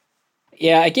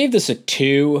 Yeah, I gave this a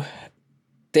 2.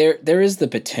 There is the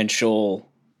potential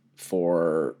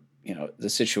for the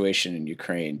situation in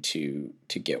Ukraine to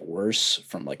get worse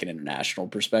from an international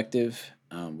perspective,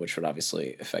 which would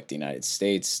obviously affect the United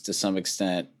States to some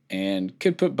extent and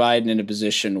could put Biden in a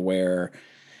position where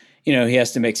he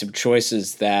has to make some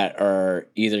choices that are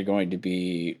either going to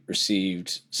be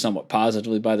received somewhat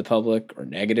positively by the public or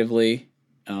negatively.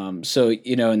 So,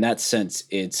 in that sense,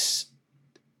 it's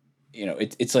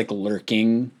like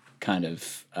lurking kind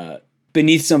of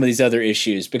beneath some of these other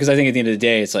issues, because I think at the end of the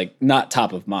day, it's like not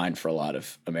top of mind for a lot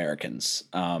of Americans.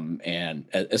 And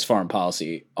as foreign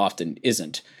policy often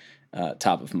isn't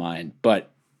top of mind,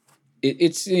 but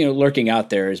it's lurking out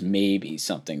there as maybe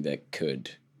something that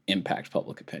could impact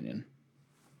public opinion.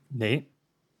 Nate?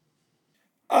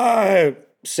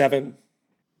 7.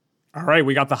 All right,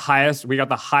 we got the highest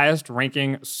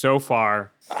ranking so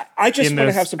far. I just want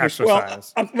to have some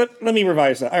exercise. Well, let me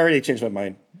revise that. I already changed my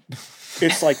mind.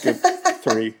 It's like a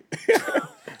 3.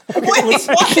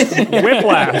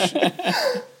 Whiplash.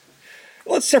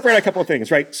 Let's separate a couple of things,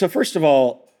 right? So first of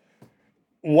all,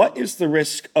 what is the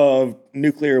risk of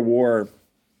nuclear war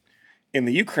in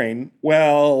the Ukraine?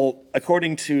 Well,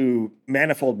 according to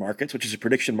Manifold Markets, which is a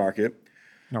prediction market,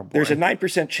 there's a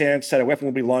 9% chance that a weapon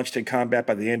will be launched in combat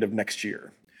by the end of next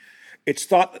year. It's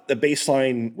thought that the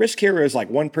baseline risk here is like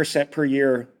 1% per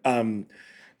year.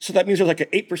 So that means there's like an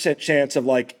 8% chance of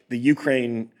like the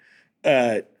Ukraine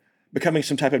becoming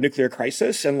some type of nuclear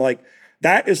crisis. And like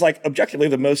that is like objectively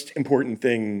the most important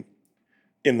thing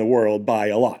in the world by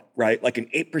a lot, right? Like an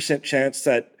 8% chance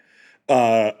that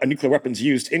a nuclear weapon's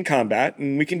used in combat.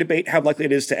 And we can debate how likely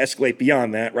it is to escalate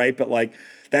beyond that, right? But like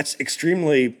that's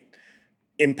extremely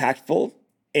impactful,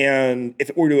 and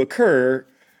if it were to occur,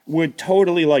 would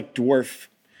totally like dwarf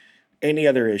any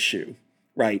other issue,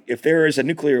 right? If there is a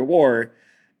nuclear war,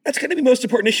 that's going to be the most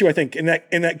important issue, I think, in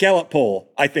that Gallup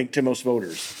poll, I think, to most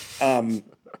voters.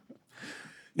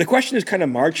 The question is kind of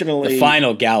marginally... The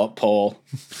final Gallup poll.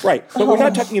 Right, but we're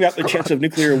not talking about the chance of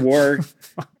nuclear war.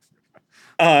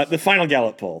 The final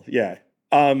Gallup poll, yeah.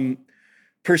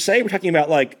 Per se, we're talking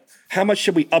about like, how much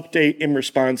should we update in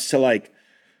response to like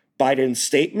Biden's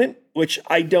statement, which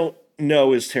I don't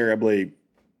know is terribly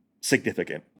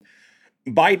significant.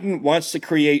 Biden wants to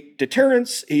create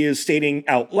deterrence. He is stating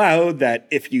out loud that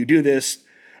if you do this,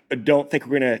 don't think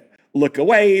we're going to look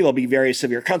away. There'll be very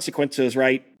severe consequences,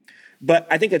 right? But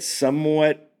I think it's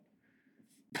somewhat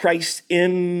priced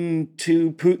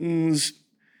into Putin's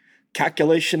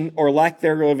calculation or lack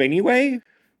thereof anyway.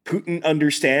 Putin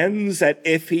understands that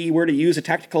if he were to use a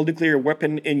tactical nuclear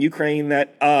weapon in Ukraine,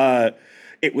 that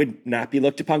it would not be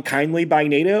looked upon kindly by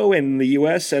NATO and the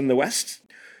US and the West.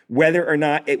 Whether or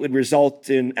not it would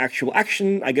result in actual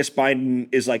action, I guess Biden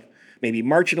is like maybe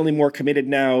marginally more committed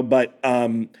now, but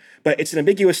it's an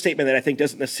ambiguous statement that I think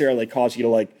doesn't necessarily cause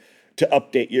you to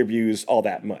update your views all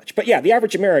that much. But yeah, the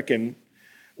average American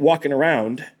walking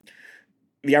around,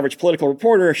 the average political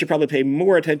reporter should probably pay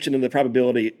more attention to the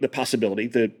possibility,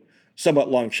 the somewhat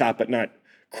long shot, but not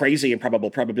crazy improbable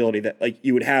probability that like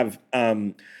you would have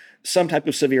some type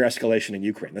of severe escalation in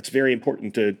Ukraine. That's very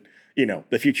important to,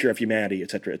 the future of humanity, et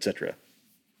cetera, et cetera.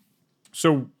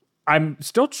 So I'm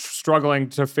still struggling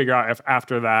to figure out if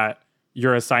after that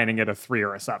you're assigning it a 3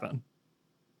 or a 7.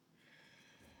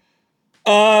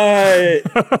 Well,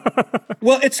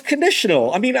 it's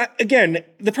conditional. I mean, again,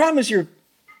 the problem is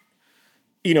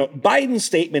Biden's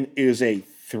statement is a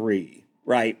 3,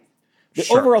 right? The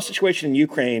overall situation in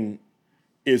Ukraine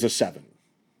is a 7.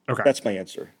 Okay. That's my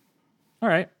answer. All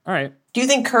right. Do you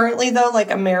think currently, though, like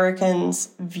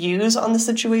Americans' views on the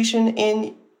situation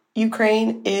in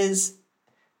Ukraine is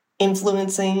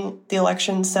influencing the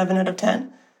election 7 out of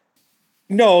 10?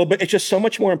 No, but it's just so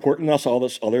much more important than all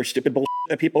this other stupid bullshit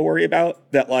that people worry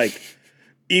about, that like,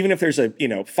 even if there's a,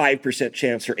 5%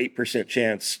 chance or 8%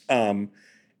 chance,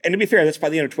 and to be fair, that's by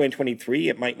the end of 2023.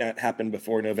 It might not happen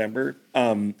before November.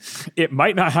 It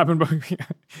might not happen.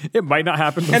 It might not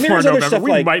happen before November.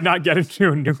 We might not get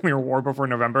into a nuclear war before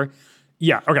November.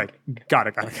 Yeah. Okay. Got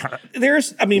it.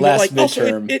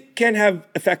 Also it can have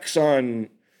effects on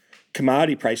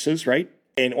commodity prices, right,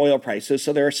 and oil prices.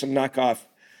 So there are some knockoff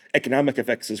economic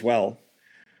effects as well.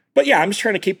 But yeah, I'm just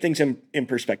trying to keep things in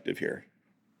perspective here.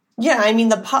 Yeah, I mean,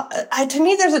 to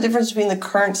me, there's a difference between the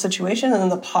current situation and then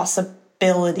the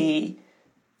possibility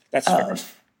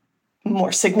of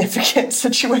more significant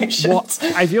situations. Well,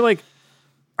 I feel like,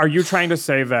 are you trying to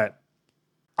say that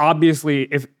obviously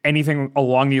if anything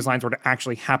along these lines were to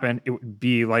actually happen, it would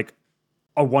be like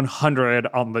a 100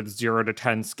 on the 0 to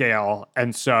 10 scale,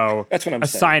 and so that's what I'm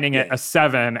assigning saying. it a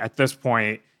 7 at this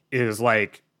point is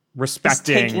like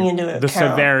respecting the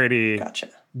severity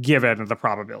given the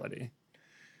probability.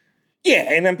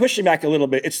 Yeah, and I'm pushing back a little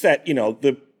bit. It's that,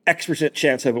 the X%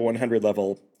 chance of a 100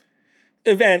 level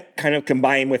event kind of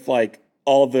combined with like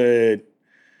all the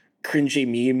cringy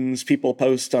memes people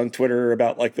post on Twitter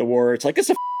about like the war. It's like, it's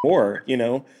a war,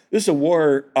 this is a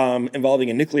war involving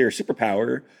a nuclear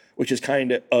superpower, which is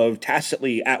kind of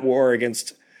tacitly at war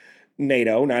against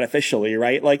NATO, not officially,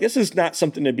 right? Like, this is not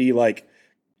something to be like,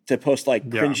 to post like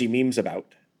cringy memes about.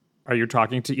 Are you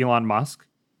talking to Elon Musk?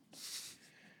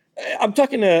 I'm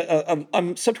talking to,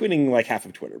 I'm subtweeting like half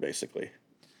of Twitter, basically.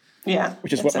 Yeah.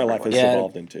 Which is what my life has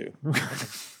evolved into.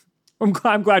 I'm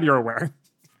glad you're aware.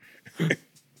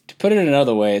 To put it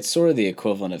another way, it's sort of the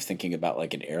equivalent of thinking about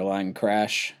like an airline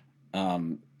crash.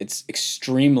 It's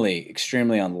extremely,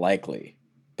 extremely unlikely,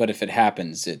 but if it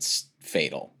happens, it's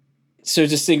fatal. So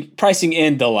just pricing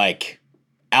in the like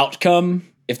outcome,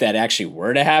 if that actually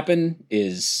were to happen,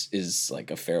 is like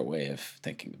a fair way of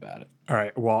thinking about it. All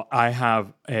right. Well, I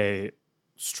have a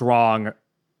strong,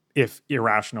 if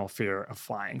irrational, fear of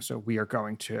flying. So we are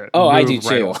going to. Oh, I do right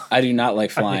too. along. I do not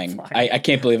like flying. I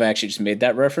can't believe I actually just made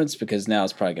that reference because now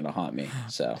it's probably going to haunt me.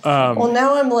 So. Well,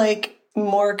 now I'm like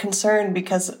more concerned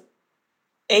because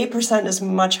 8% is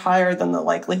much higher than the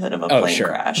likelihood of a plane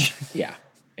crash. Yeah.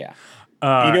 You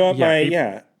know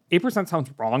what? 8% sounds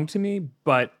wrong to me,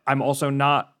 but I'm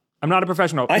not a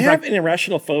professional. I have an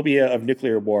irrational phobia of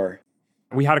nuclear war.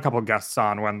 We had a couple of guests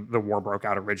on when the war broke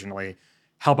out originally,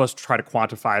 help us try to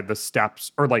quantify the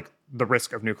steps or like the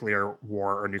risk of nuclear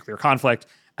war or nuclear conflict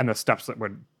and the steps that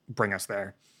would bring us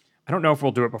there. I don't know if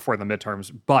we'll do it before the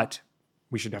midterms, but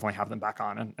we should definitely have them back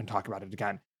on and talk about it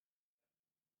again.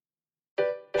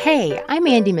 Hey, I'm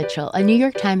Andy Mitchell, a New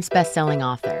York Times bestselling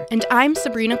author. And I'm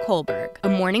Sabrina Kohlberg, a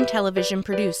morning television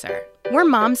producer. We're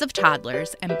moms of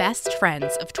toddlers and best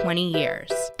friends of 20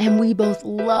 years. And we both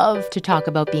love to talk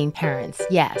about being parents,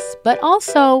 yes, but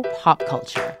also pop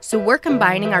culture. So we're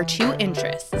combining our two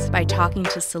interests by talking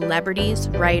to celebrities,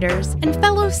 writers, and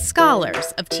fellow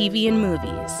scholars of TV and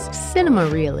movies. Cinema,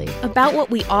 really. About what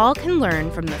we all can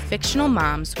learn from the fictional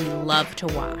moms we love to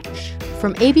watch.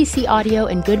 From ABC Audio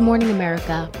and Good Morning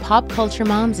America, Pop Culture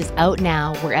Moms is out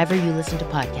now wherever you listen to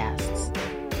podcasts.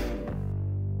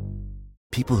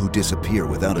 People who disappear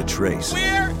without a trace.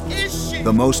 Where is she?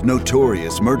 The most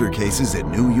notorious murder cases in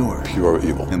New York. Pure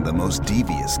evil. And the most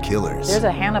devious killers. There's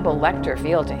a Hannibal Lecter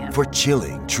feel to him. For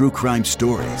chilling true crime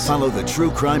stories, follow the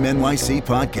True Crime NYC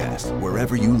podcast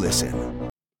wherever you listen.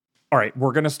 All right,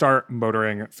 we're going to start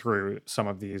motoring through some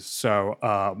of these.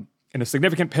 So in a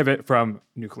significant pivot from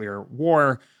nuclear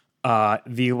war,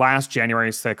 the last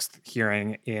January 6th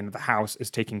hearing in the House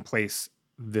is taking place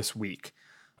this week.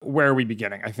 Where are we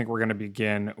beginning? I think we're going to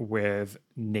begin with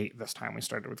Nate this time. We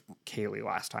started with Kaylee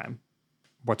last time.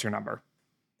 What's your number?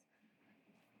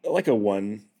 Like a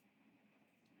 1.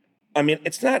 I mean,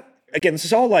 it's not, again, this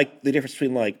is all like the difference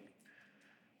between like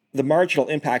the marginal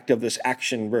impact of this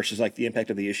action versus like the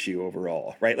impact of the issue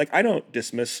overall, right? Like, I don't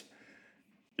dismiss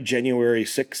January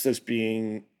 6th as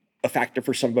being a factor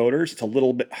for some voters. It's a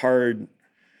little bit hard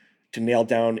to nail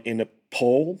down in a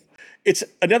poll. It's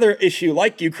another issue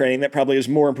like Ukraine that probably is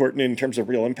more important in terms of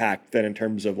real impact than in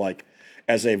terms of like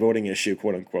as a voting issue,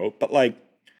 quote unquote. But like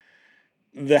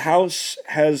the House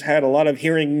has had a lot of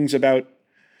hearings about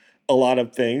a lot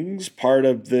of things. Part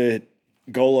of the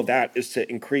goal of that is to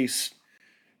increase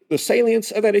the salience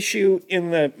of that issue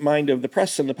in the mind of the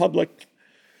press and the public,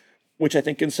 which I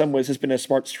think in some ways has been a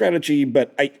smart strategy.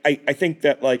 But I think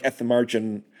that like at the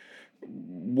margin,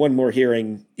 one more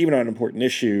hearing, even on an important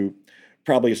issue,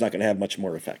 probably is not going to have much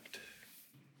more effect.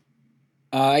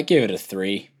 I give it a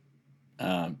 3,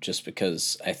 just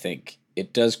because I think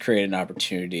it does create an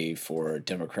opportunity for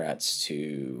Democrats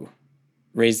to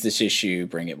raise this issue,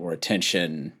 bring it more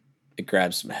attention. It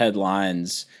grabs some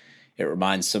headlines. It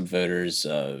reminds some voters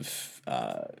of,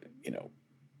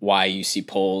 why you see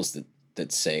polls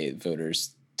that say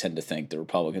voters tend to think the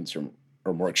Republicans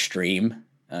are more extreme,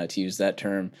 to use that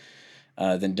term,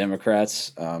 than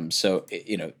Democrats.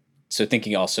 So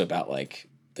thinking also about like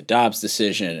the Dobbs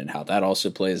decision and how that also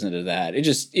plays into that, it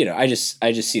just, I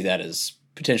just see that as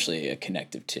potentially a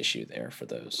connective tissue there for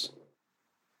those.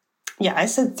 Yeah, I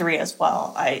said 3 as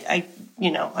well. I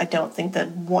don't think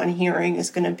that one hearing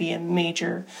is going to be a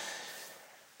major,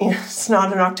 it's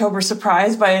not an October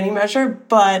surprise by any measure,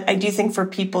 but I do think for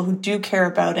people who do care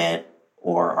about it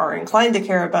or are inclined to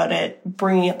care about it,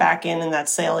 bringing it back in that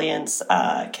salience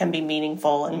can be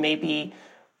meaningful and maybe,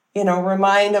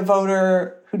 remind a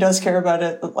voter who does care about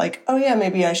it that like, oh yeah,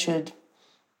 maybe I should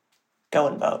go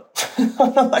and vote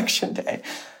on election day.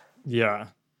 Yeah.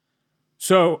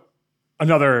 So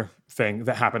another thing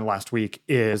that happened last week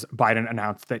is Biden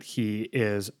announced that he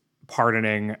is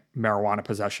pardoning marijuana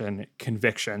possession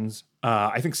convictions.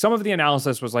 I think some of the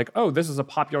analysis was like, oh, this is a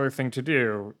popular thing to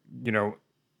do.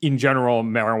 In general,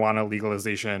 marijuana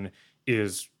legalization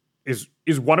is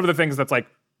one of the things that's like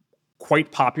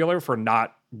quite popular for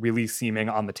not really seeming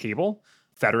on the table,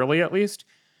 federally at least,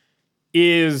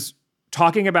 is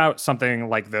talking about something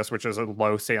like this, which is a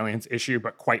low salience issue,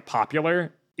 but quite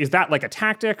popular. Is that like a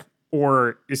tactic,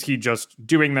 or is he just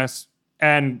doing this?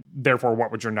 And therefore,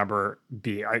 what would your number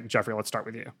be? Jeffrey, let's start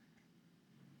with you.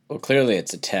 Well, clearly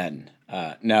it's a 10.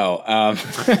 No, I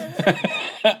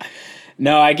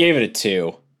gave it a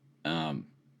 2.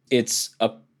 It's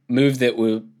a move that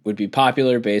would be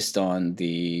popular based on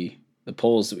the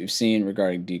polls that we've seen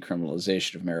regarding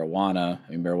decriminalization of marijuana.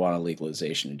 I mean, marijuana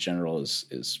legalization in general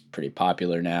is pretty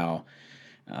popular now.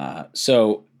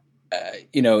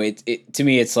 It to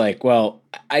me, it's like, well,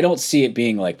 I don't see it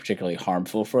being like particularly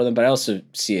harmful for them, but I also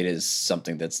see it as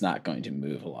something that's not going to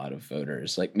move a lot of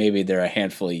voters. Like maybe there are a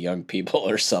handful of young people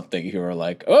or something who are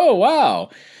like, oh, wow.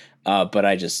 But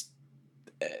I just,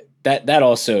 that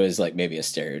also is like maybe a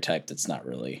stereotype that's not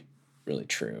really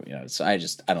true. So I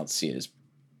don't see it as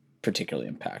particularly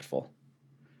impactful.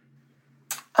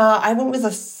 I went with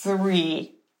a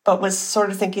 3, but was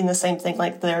sort of thinking the same thing.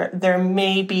 Like there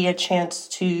may be a chance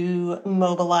to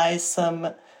mobilize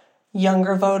some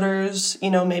younger voters.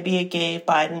 Maybe it gave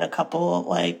Biden a couple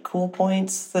like cool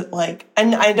points that like,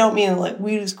 and I don't mean like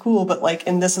weed is cool, but like,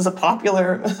 and this is a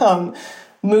popular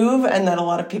move and that a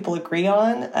lot of people agree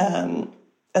on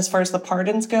as far as the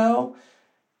pardons go.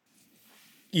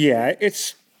 Yeah,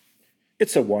 it's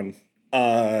a 1.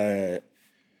 Now,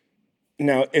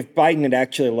 if Biden had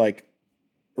actually like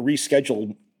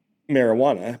rescheduled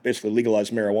marijuana, basically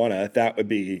legalized marijuana, that would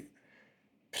be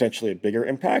potentially a bigger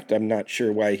impact. I'm not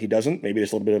sure why he doesn't. Maybe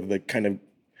there's a little bit of the kind of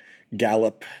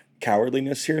Gallup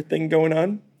cowardliness here thing going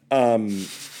on. I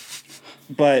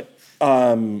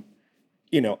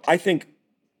think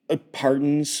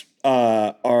pardons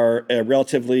are a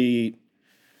relatively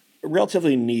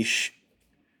niche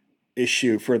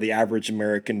issue for the average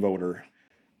American voter.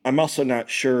 I'm also not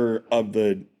sure of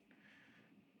the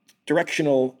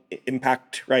directional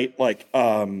impact, right? Like,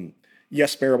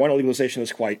 yes, marijuana legalization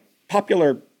is quite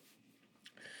popular,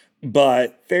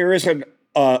 but there is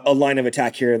a line of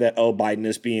attack here that, Biden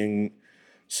is being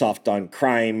soft on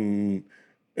crime.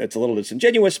 It's a little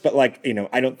disingenuous, but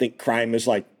I don't think crime is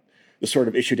like the sort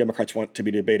of issue Democrats want to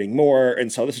be debating more.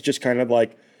 And so this is just kind of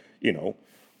like,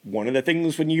 one of the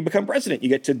things when you become president, you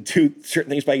get to do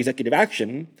certain things by executive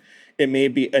action. It may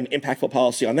be an impactful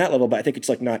policy on that level, but I think it's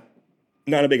like not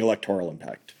a big electoral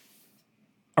impact.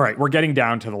 All right, we're getting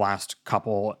down to the last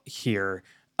couple here.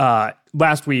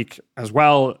 Last week as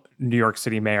well, New York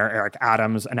City Mayor Eric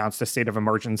Adams announced a state of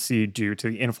emergency due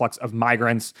to the influx of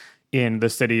migrants in the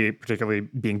city, particularly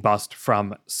being bused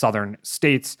from southern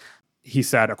states. He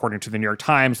said, according to the New York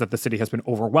Times, that the city has been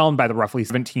overwhelmed by the roughly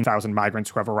 17,000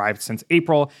 migrants who have arrived since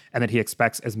April, and that he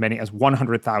expects as many as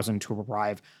 100,000 to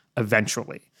arrive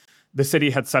eventually. The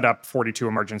city had set up 42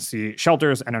 emergency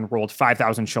shelters and enrolled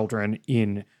 5,000 children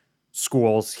in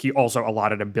schools. He also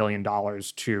allotted $1 billion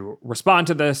to respond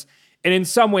to this. And in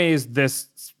some ways,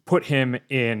 this put him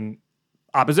in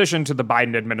opposition to the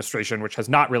Biden administration, which has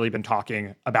not really been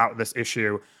talking about this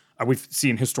issue. We've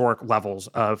seen historic levels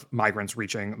of migrants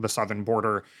reaching the southern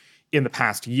border in the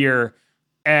past year.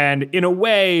 And in a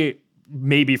way,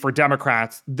 maybe for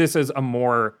Democrats, this is a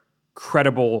more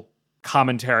credible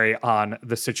commentary on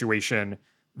the situation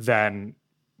than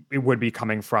it would be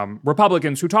coming from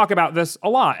Republicans who talk about this a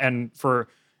lot. And for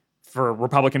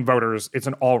Republican voters, it's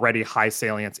an already high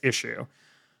salience issue.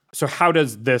 So how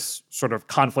does this sort of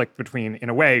conflict between, in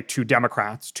a way, two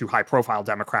high-profile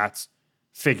Democrats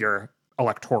figure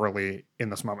electorally in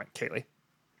this moment, Kaylee?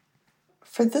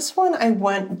 For this one, I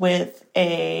went with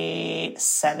a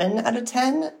 7 out of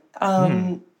 10.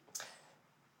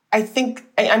 I think,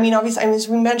 obviously, as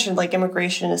we mentioned, like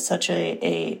immigration is such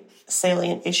a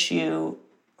salient issue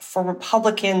for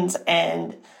Republicans,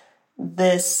 and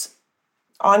this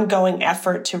ongoing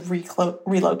effort to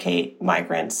relocate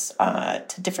migrants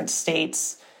to different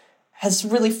states has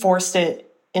really forced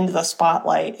it into the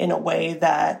spotlight in a way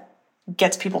that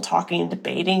gets people talking and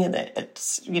debating, and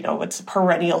it's a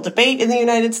perennial debate in the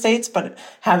United States, but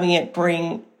having it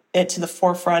bring it to the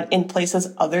forefront in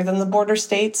places other than the border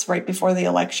states right before the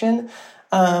election,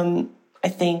 I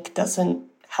think doesn't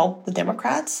help the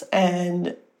Democrats.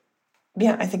 And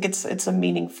yeah, I think it's a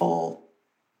meaningful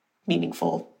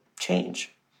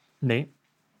change. Nate?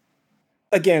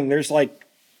 Again, there's like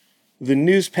the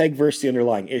news peg versus the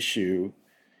underlying issue.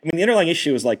 I mean, the underlying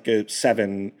issue is like a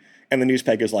 7 and the news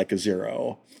peg is like a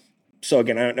 0. So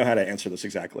again, I don't know how to answer this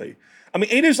exactly. I mean,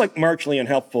 it is like marginally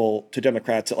unhelpful to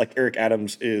Democrats that like Eric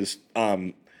Adams is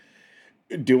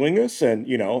doing this, and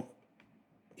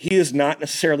he is not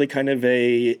necessarily kind of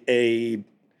a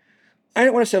I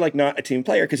don't want to say like not a team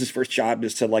player because his first job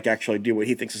is to like actually do what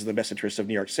he thinks is in the best interest of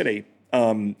New York City.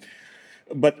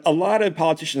 But a lot of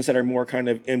politicians that are more kind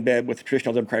of in bed with the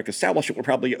traditional Democratic establishment will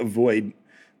probably avoid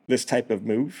this type of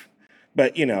move.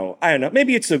 But, you know, I don't know.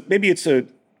 Maybe it's a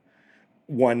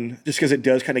one just because it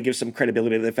does kind of give some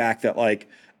credibility to the fact that like,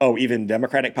 oh, even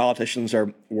Democratic politicians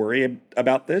are worried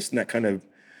about this. And that kind of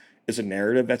is a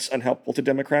narrative that's unhelpful to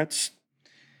Democrats.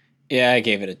 Yeah, I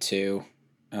gave it a 2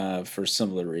 for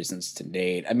similar reasons to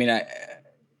Nate. I mean,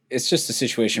 it's just a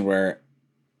situation where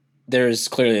there's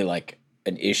clearly like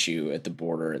an issue at the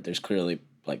border. There's clearly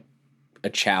like a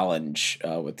challenge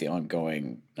with the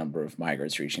ongoing number of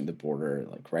migrants reaching the border,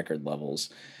 like record levels.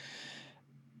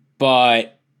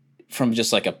 But from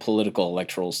just like a political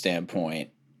electoral standpoint,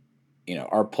 you know,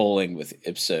 our polling with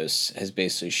Ipsos has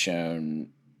basically shown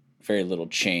very little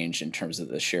change in terms of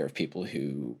the share of people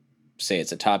who say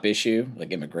it's a top issue,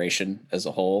 like immigration as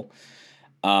a whole.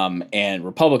 And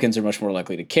Republicans are much more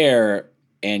likely to care,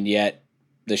 and yet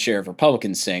the share of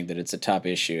Republicans saying that it's a top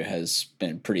issue has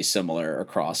been pretty similar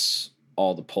across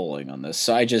all the polling on this.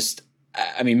 So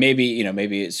I mean, maybe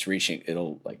it's reaching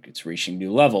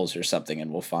new levels or something,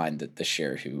 and we'll find that the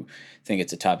share who think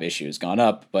it's a top issue has gone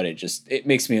up, but it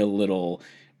makes me a little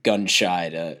gun shy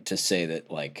to say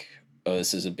that like, oh,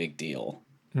 this is a big deal.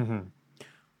 Mm-hmm.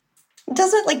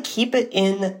 Does it like keep it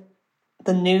in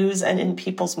the news and in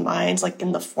people's minds, like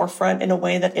in the forefront in a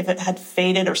way that if it had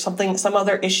faded or something, some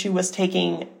other issue was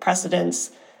taking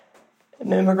precedence,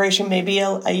 immigration may be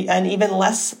an even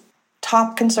less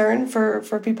top concern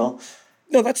for people?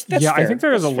 No, that's yeah, fair. I think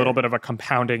there is that's a little bit of a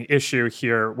compounding issue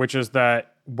here, which is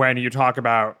that when you talk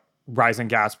about rising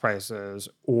gas prices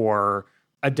or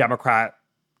a Democrat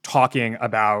talking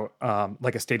about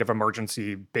like a state of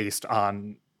emergency based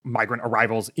on migrant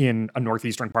arrivals in a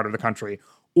northeastern part of the country,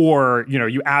 or, you know,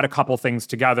 you add a couple things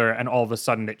together and all of a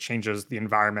sudden it changes the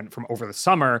environment from over the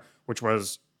summer, which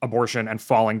was abortion and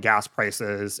falling gas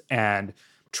prices and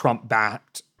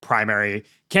Trump-backed primary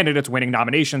candidates winning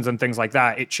nominations and things like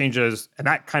that. It changes, and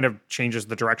that kind of changes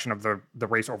the direction of the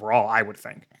race overall, I would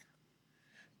think.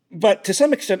 But to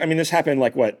some extent, I mean, this happened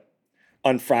like what,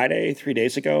 on Friday, 3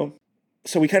 days ago?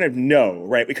 So we kind of know,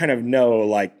 right? We kind of know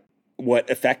like what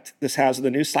effect this has on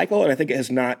the news cycle. And I think it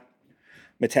has not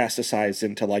metastasized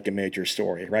into like a major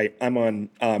story, right? I'm on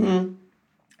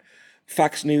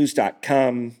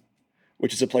foxnews.com,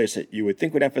 which is a place that you would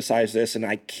think would emphasize this. And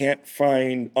I can't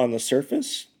find on the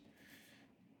surface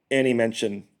any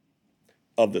mention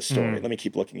of the story. Let me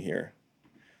keep looking here.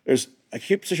 I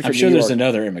keep searching for I'm sure New there's York.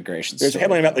 another immigration There's story. a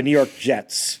headline about the New York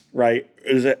Jets, right?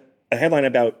 There's a headline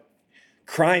about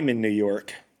crime in New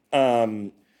York,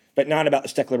 but not about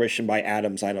this declaration by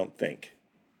Adams, I don't think.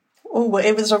 Oh,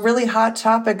 it was a really hot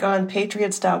topic on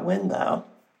Patriots.win, though.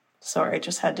 Sorry,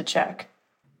 just had to check.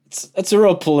 It's a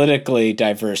real politically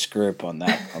diverse group on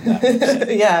that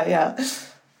website. Yeah.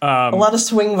 A lot of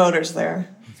swing voters there.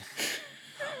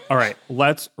 All right,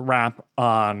 let's wrap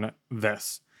on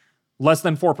this. Less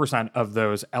than 4% of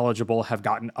those eligible have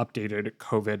gotten updated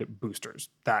COVID boosters.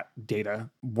 That data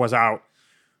was out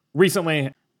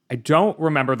recently. I don't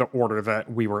remember the order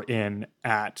that we were in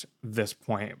at this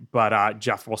point, but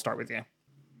Jeff, we'll start with you.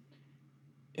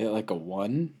 Yeah, like a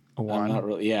 1? A 1? Not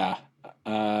really. Yeah.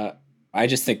 I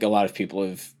just think a lot of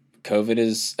people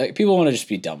people want to just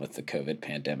be done with the COVID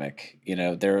pandemic. You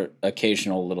know, there are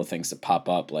occasional little things that pop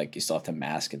up, like you still have to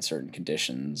mask in certain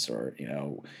conditions or, you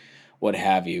know, what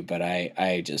have you. But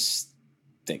I just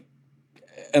think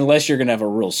unless you're going to have a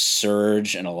real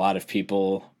surge and a lot of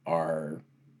people are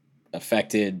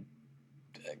affected,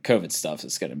 COVID stuff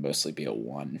is going to mostly be a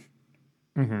 1.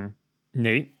 Mm-hmm.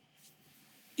 Nate?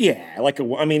 Yeah,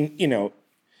 I mean, you know,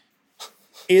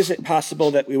 is it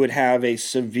possible that we would have a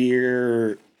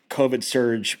severe COVID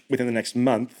surge within the next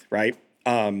month, right?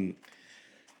 I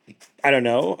don't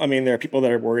know. I mean, there are people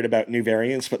that are worried about new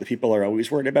variants, but the people are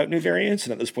always worried about new variants.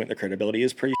 And at this point, the credibility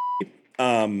is pretty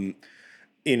you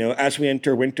know, as we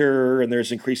enter winter and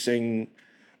there's increasing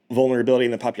vulnerability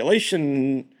in the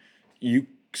population, you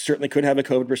certainly could have a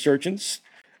COVID resurgence.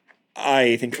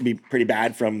 I think it would be pretty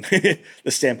bad from the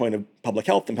standpoint of public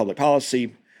health and public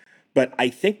policy. But I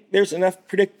think there's enough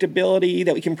predictability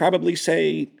that we can probably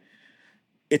say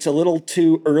it's a little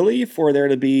too early for there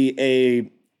to be a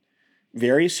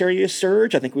very serious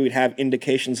surge. I think we would have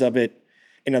indications of it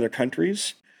in other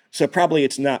countries. So probably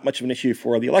it's not much of an issue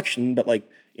for the election, but like,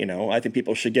 you know, I think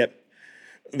people should get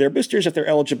their boosters if they're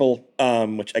eligible,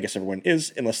 which I guess everyone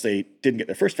is, unless they didn't get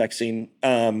their first vaccine.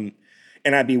 And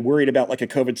I'd be worried about like a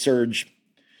COVID surge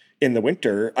in the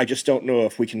winter. I just don't know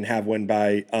if we can have one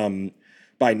by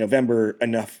November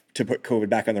enough to put COVID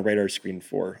back on the radar screen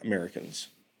for Americans.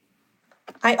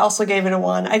 I also gave it a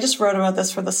 1. I just wrote about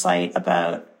this for the site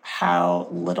about how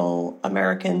little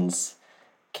Americans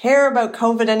care about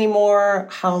COVID anymore,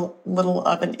 how little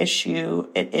of an issue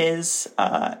it is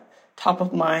top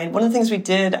of mind. One of the things we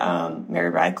did, Mary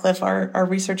Radcliffe, our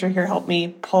researcher here, helped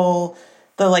me pull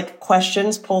the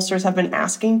questions pollsters have been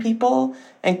asking people,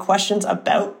 and questions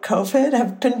about COVID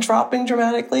have been dropping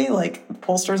dramatically.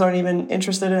 Pollsters aren't even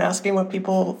interested in asking what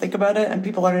people think about it, and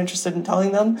people aren't interested in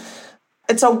telling them.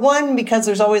 It's a 1 because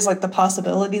there's always the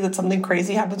possibility that something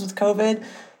crazy happens with COVID.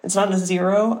 It's not a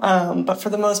 0, but for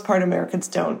the most part, Americans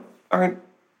aren't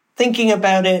thinking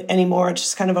about it anymore. It's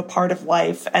just kind of a part of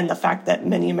life, and the fact that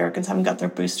many Americans haven't got their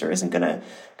booster isn't going to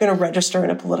register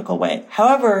in a political way.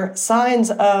 However,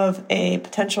 signs of a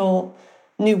potential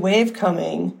new wave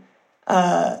coming.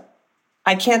 I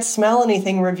can't smell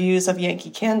anything. Reviews of Yankee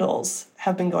Candles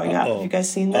have been going up. Have you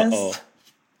guys seen this?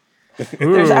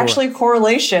 There's actually a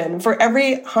correlation. For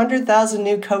every 100,000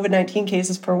 new COVID-19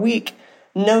 cases per week,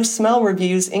 no smell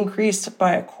reviews increased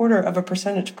by 1/4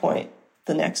 percentage point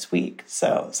the next week.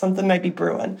 So something might be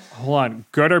brewing. Hold on.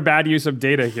 Good or bad use of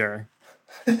data here?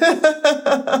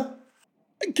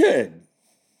 Good.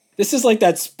 This is like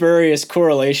that spurious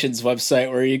correlations website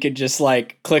where you can just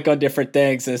click on different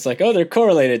things and it's they're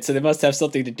correlated, so they must have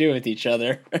something to do with each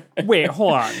other. Wait,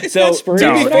 hold on. So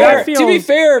to be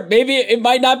fair, maybe it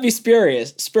might not be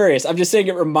spurious. I'm just saying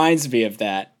it reminds me of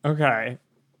that. Okay.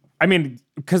 I mean,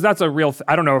 because that's a real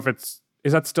I don't know if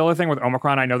is that still a thing with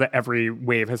Omicron? I know that every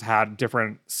wave has had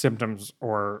different symptoms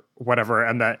or whatever,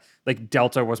 and that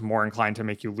Delta was more inclined to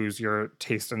make you lose your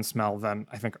taste and smell than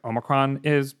I think Omicron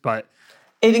is, but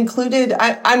it included,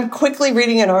 I'm quickly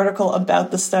reading an article about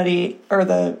the study or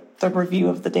the review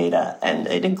of the data, and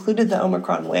it included the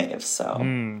Omicron wave.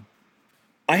 So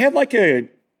I had a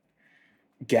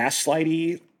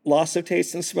gaslighty loss of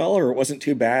taste and smell, or it wasn't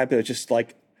too bad, but it was just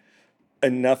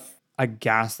enough. A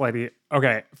gaslighty.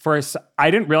 Okay. First, I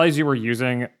didn't realize you were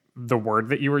using the word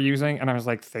that you were using, and I was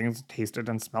things tasted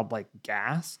and smelled like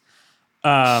gas.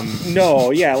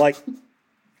 No, yeah,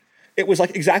 it was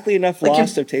exactly enough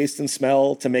loss of taste and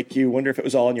smell to make you wonder if it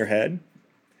was all in your head.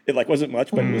 It wasn't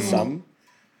much, but it was some.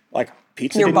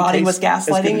 Pizza. Your body was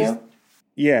gaslighting you?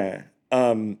 Yeah.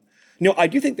 No, I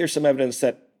do think there's some evidence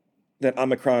that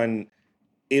Omicron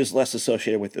is less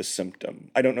associated with this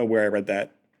symptom. I don't know where I read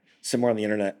that, somewhere on the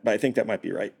internet, but I think that might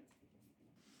be right.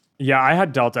 Yeah, I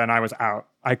had Delta and I was out.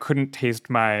 I couldn't taste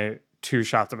my 2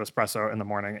 shots of espresso in the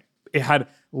morning. It had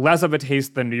less of a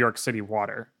taste than New York City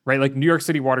water, right? New York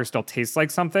City water still tastes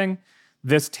like something.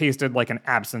 This tasted like an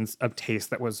absence of taste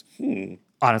that was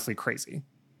honestly crazy.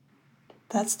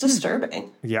 That's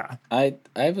disturbing. Yeah. I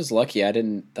was lucky.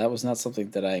 That was not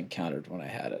something that I encountered when I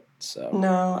had it. So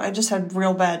no, I just had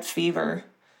real bad fever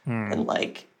and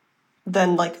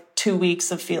then 2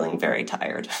 weeks of feeling very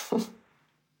tired.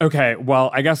 Okay,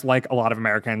 well, I guess like a lot of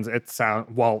Americans,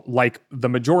 like the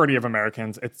majority of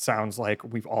Americans, it sounds like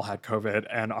we've all had COVID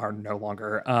and are no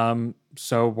longer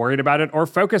so worried about it or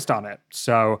focused on it.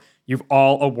 So you've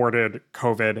all awarded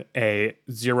COVID a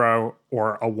 0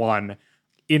 or a 1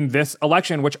 in this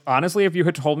election, which honestly, if you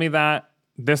had told me that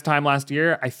this time last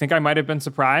year, I think I might have been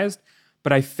surprised.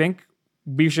 But I think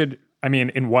we should,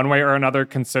 in one way or another,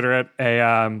 consider it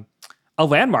a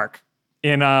landmark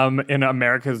in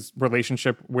America's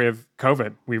relationship with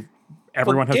COVID.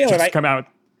 Everyone has just come out.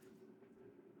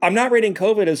 I'm not rating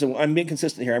COVID I'm being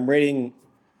consistent here. I'm rating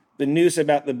the news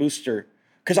about the booster,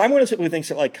 because I'm one of the people who thinks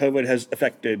that COVID has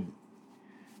affected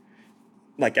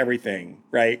everything,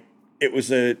 right? It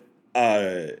was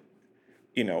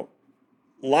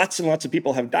lots and lots of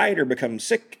people have died or become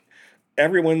sick.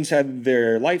 Everyone's had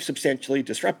their life substantially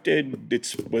disrupted.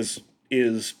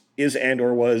 Is and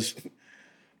or was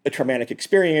a traumatic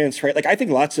experience, right? I think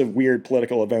lots of weird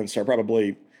political events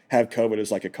probably have COVID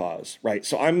as a cause, right?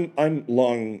 So I'm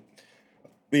long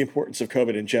the importance of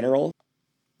COVID in general.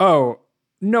 Oh,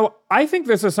 no, I think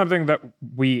this is something that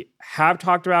we have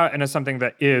talked about and is something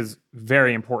that is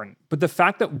very important. But the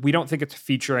fact that we don't think it's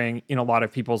featuring in a lot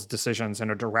of people's decisions in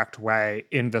a direct way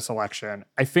in this election,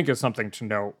 I think is something to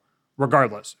note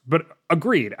regardless. But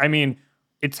agreed.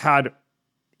 It's had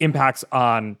impacts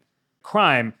on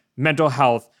crime, mental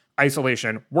health,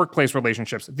 isolation, workplace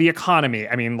relationships, the economy.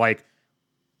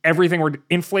 Everything,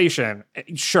 inflation.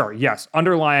 Sure, yes,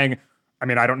 underlying.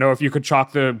 I don't know if you could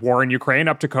chalk the war in Ukraine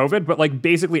up to COVID, but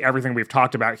basically everything we've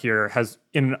talked about here has,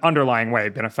 in an underlying way,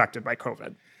 been affected by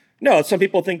COVID. No, some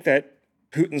people think that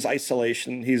Putin's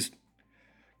isolation, he's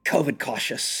COVID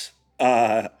cautious,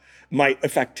 might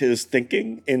affect his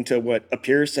thinking into what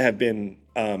appears to have been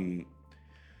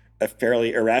a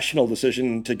fairly irrational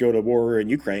decision to go to war in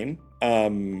Ukraine.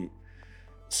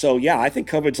 So yeah, I think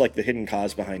COVID's like the hidden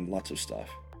cause behind lots of stuff.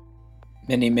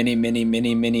 Many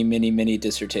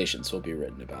dissertations will be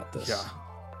written about this. Yeah.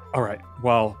 All right.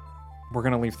 Well, we're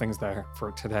going to leave things there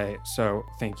for today. So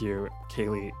thank you,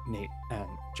 Kaylee, Nate, and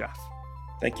Jeff.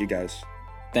 Thank you, guys.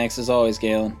 Thanks as always,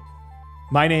 Galen.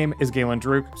 My name is Galen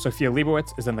Druk. Sophia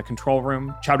Leibowitz is in the control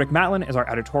room. Chadwick Matlin is our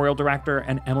editorial director,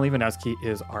 and Emily Vanesky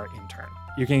is our intern.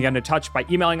 You can get in touch by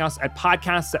emailing us at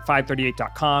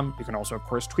podcasts@538.com. You can also, of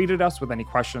course, tweet at us with any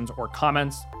questions or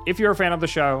comments. If you're a fan of the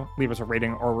show, leave us a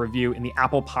rating or a review in the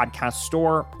Apple Podcast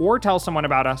Store or tell someone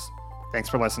about us. Thanks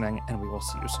for listening, and we will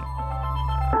see you soon.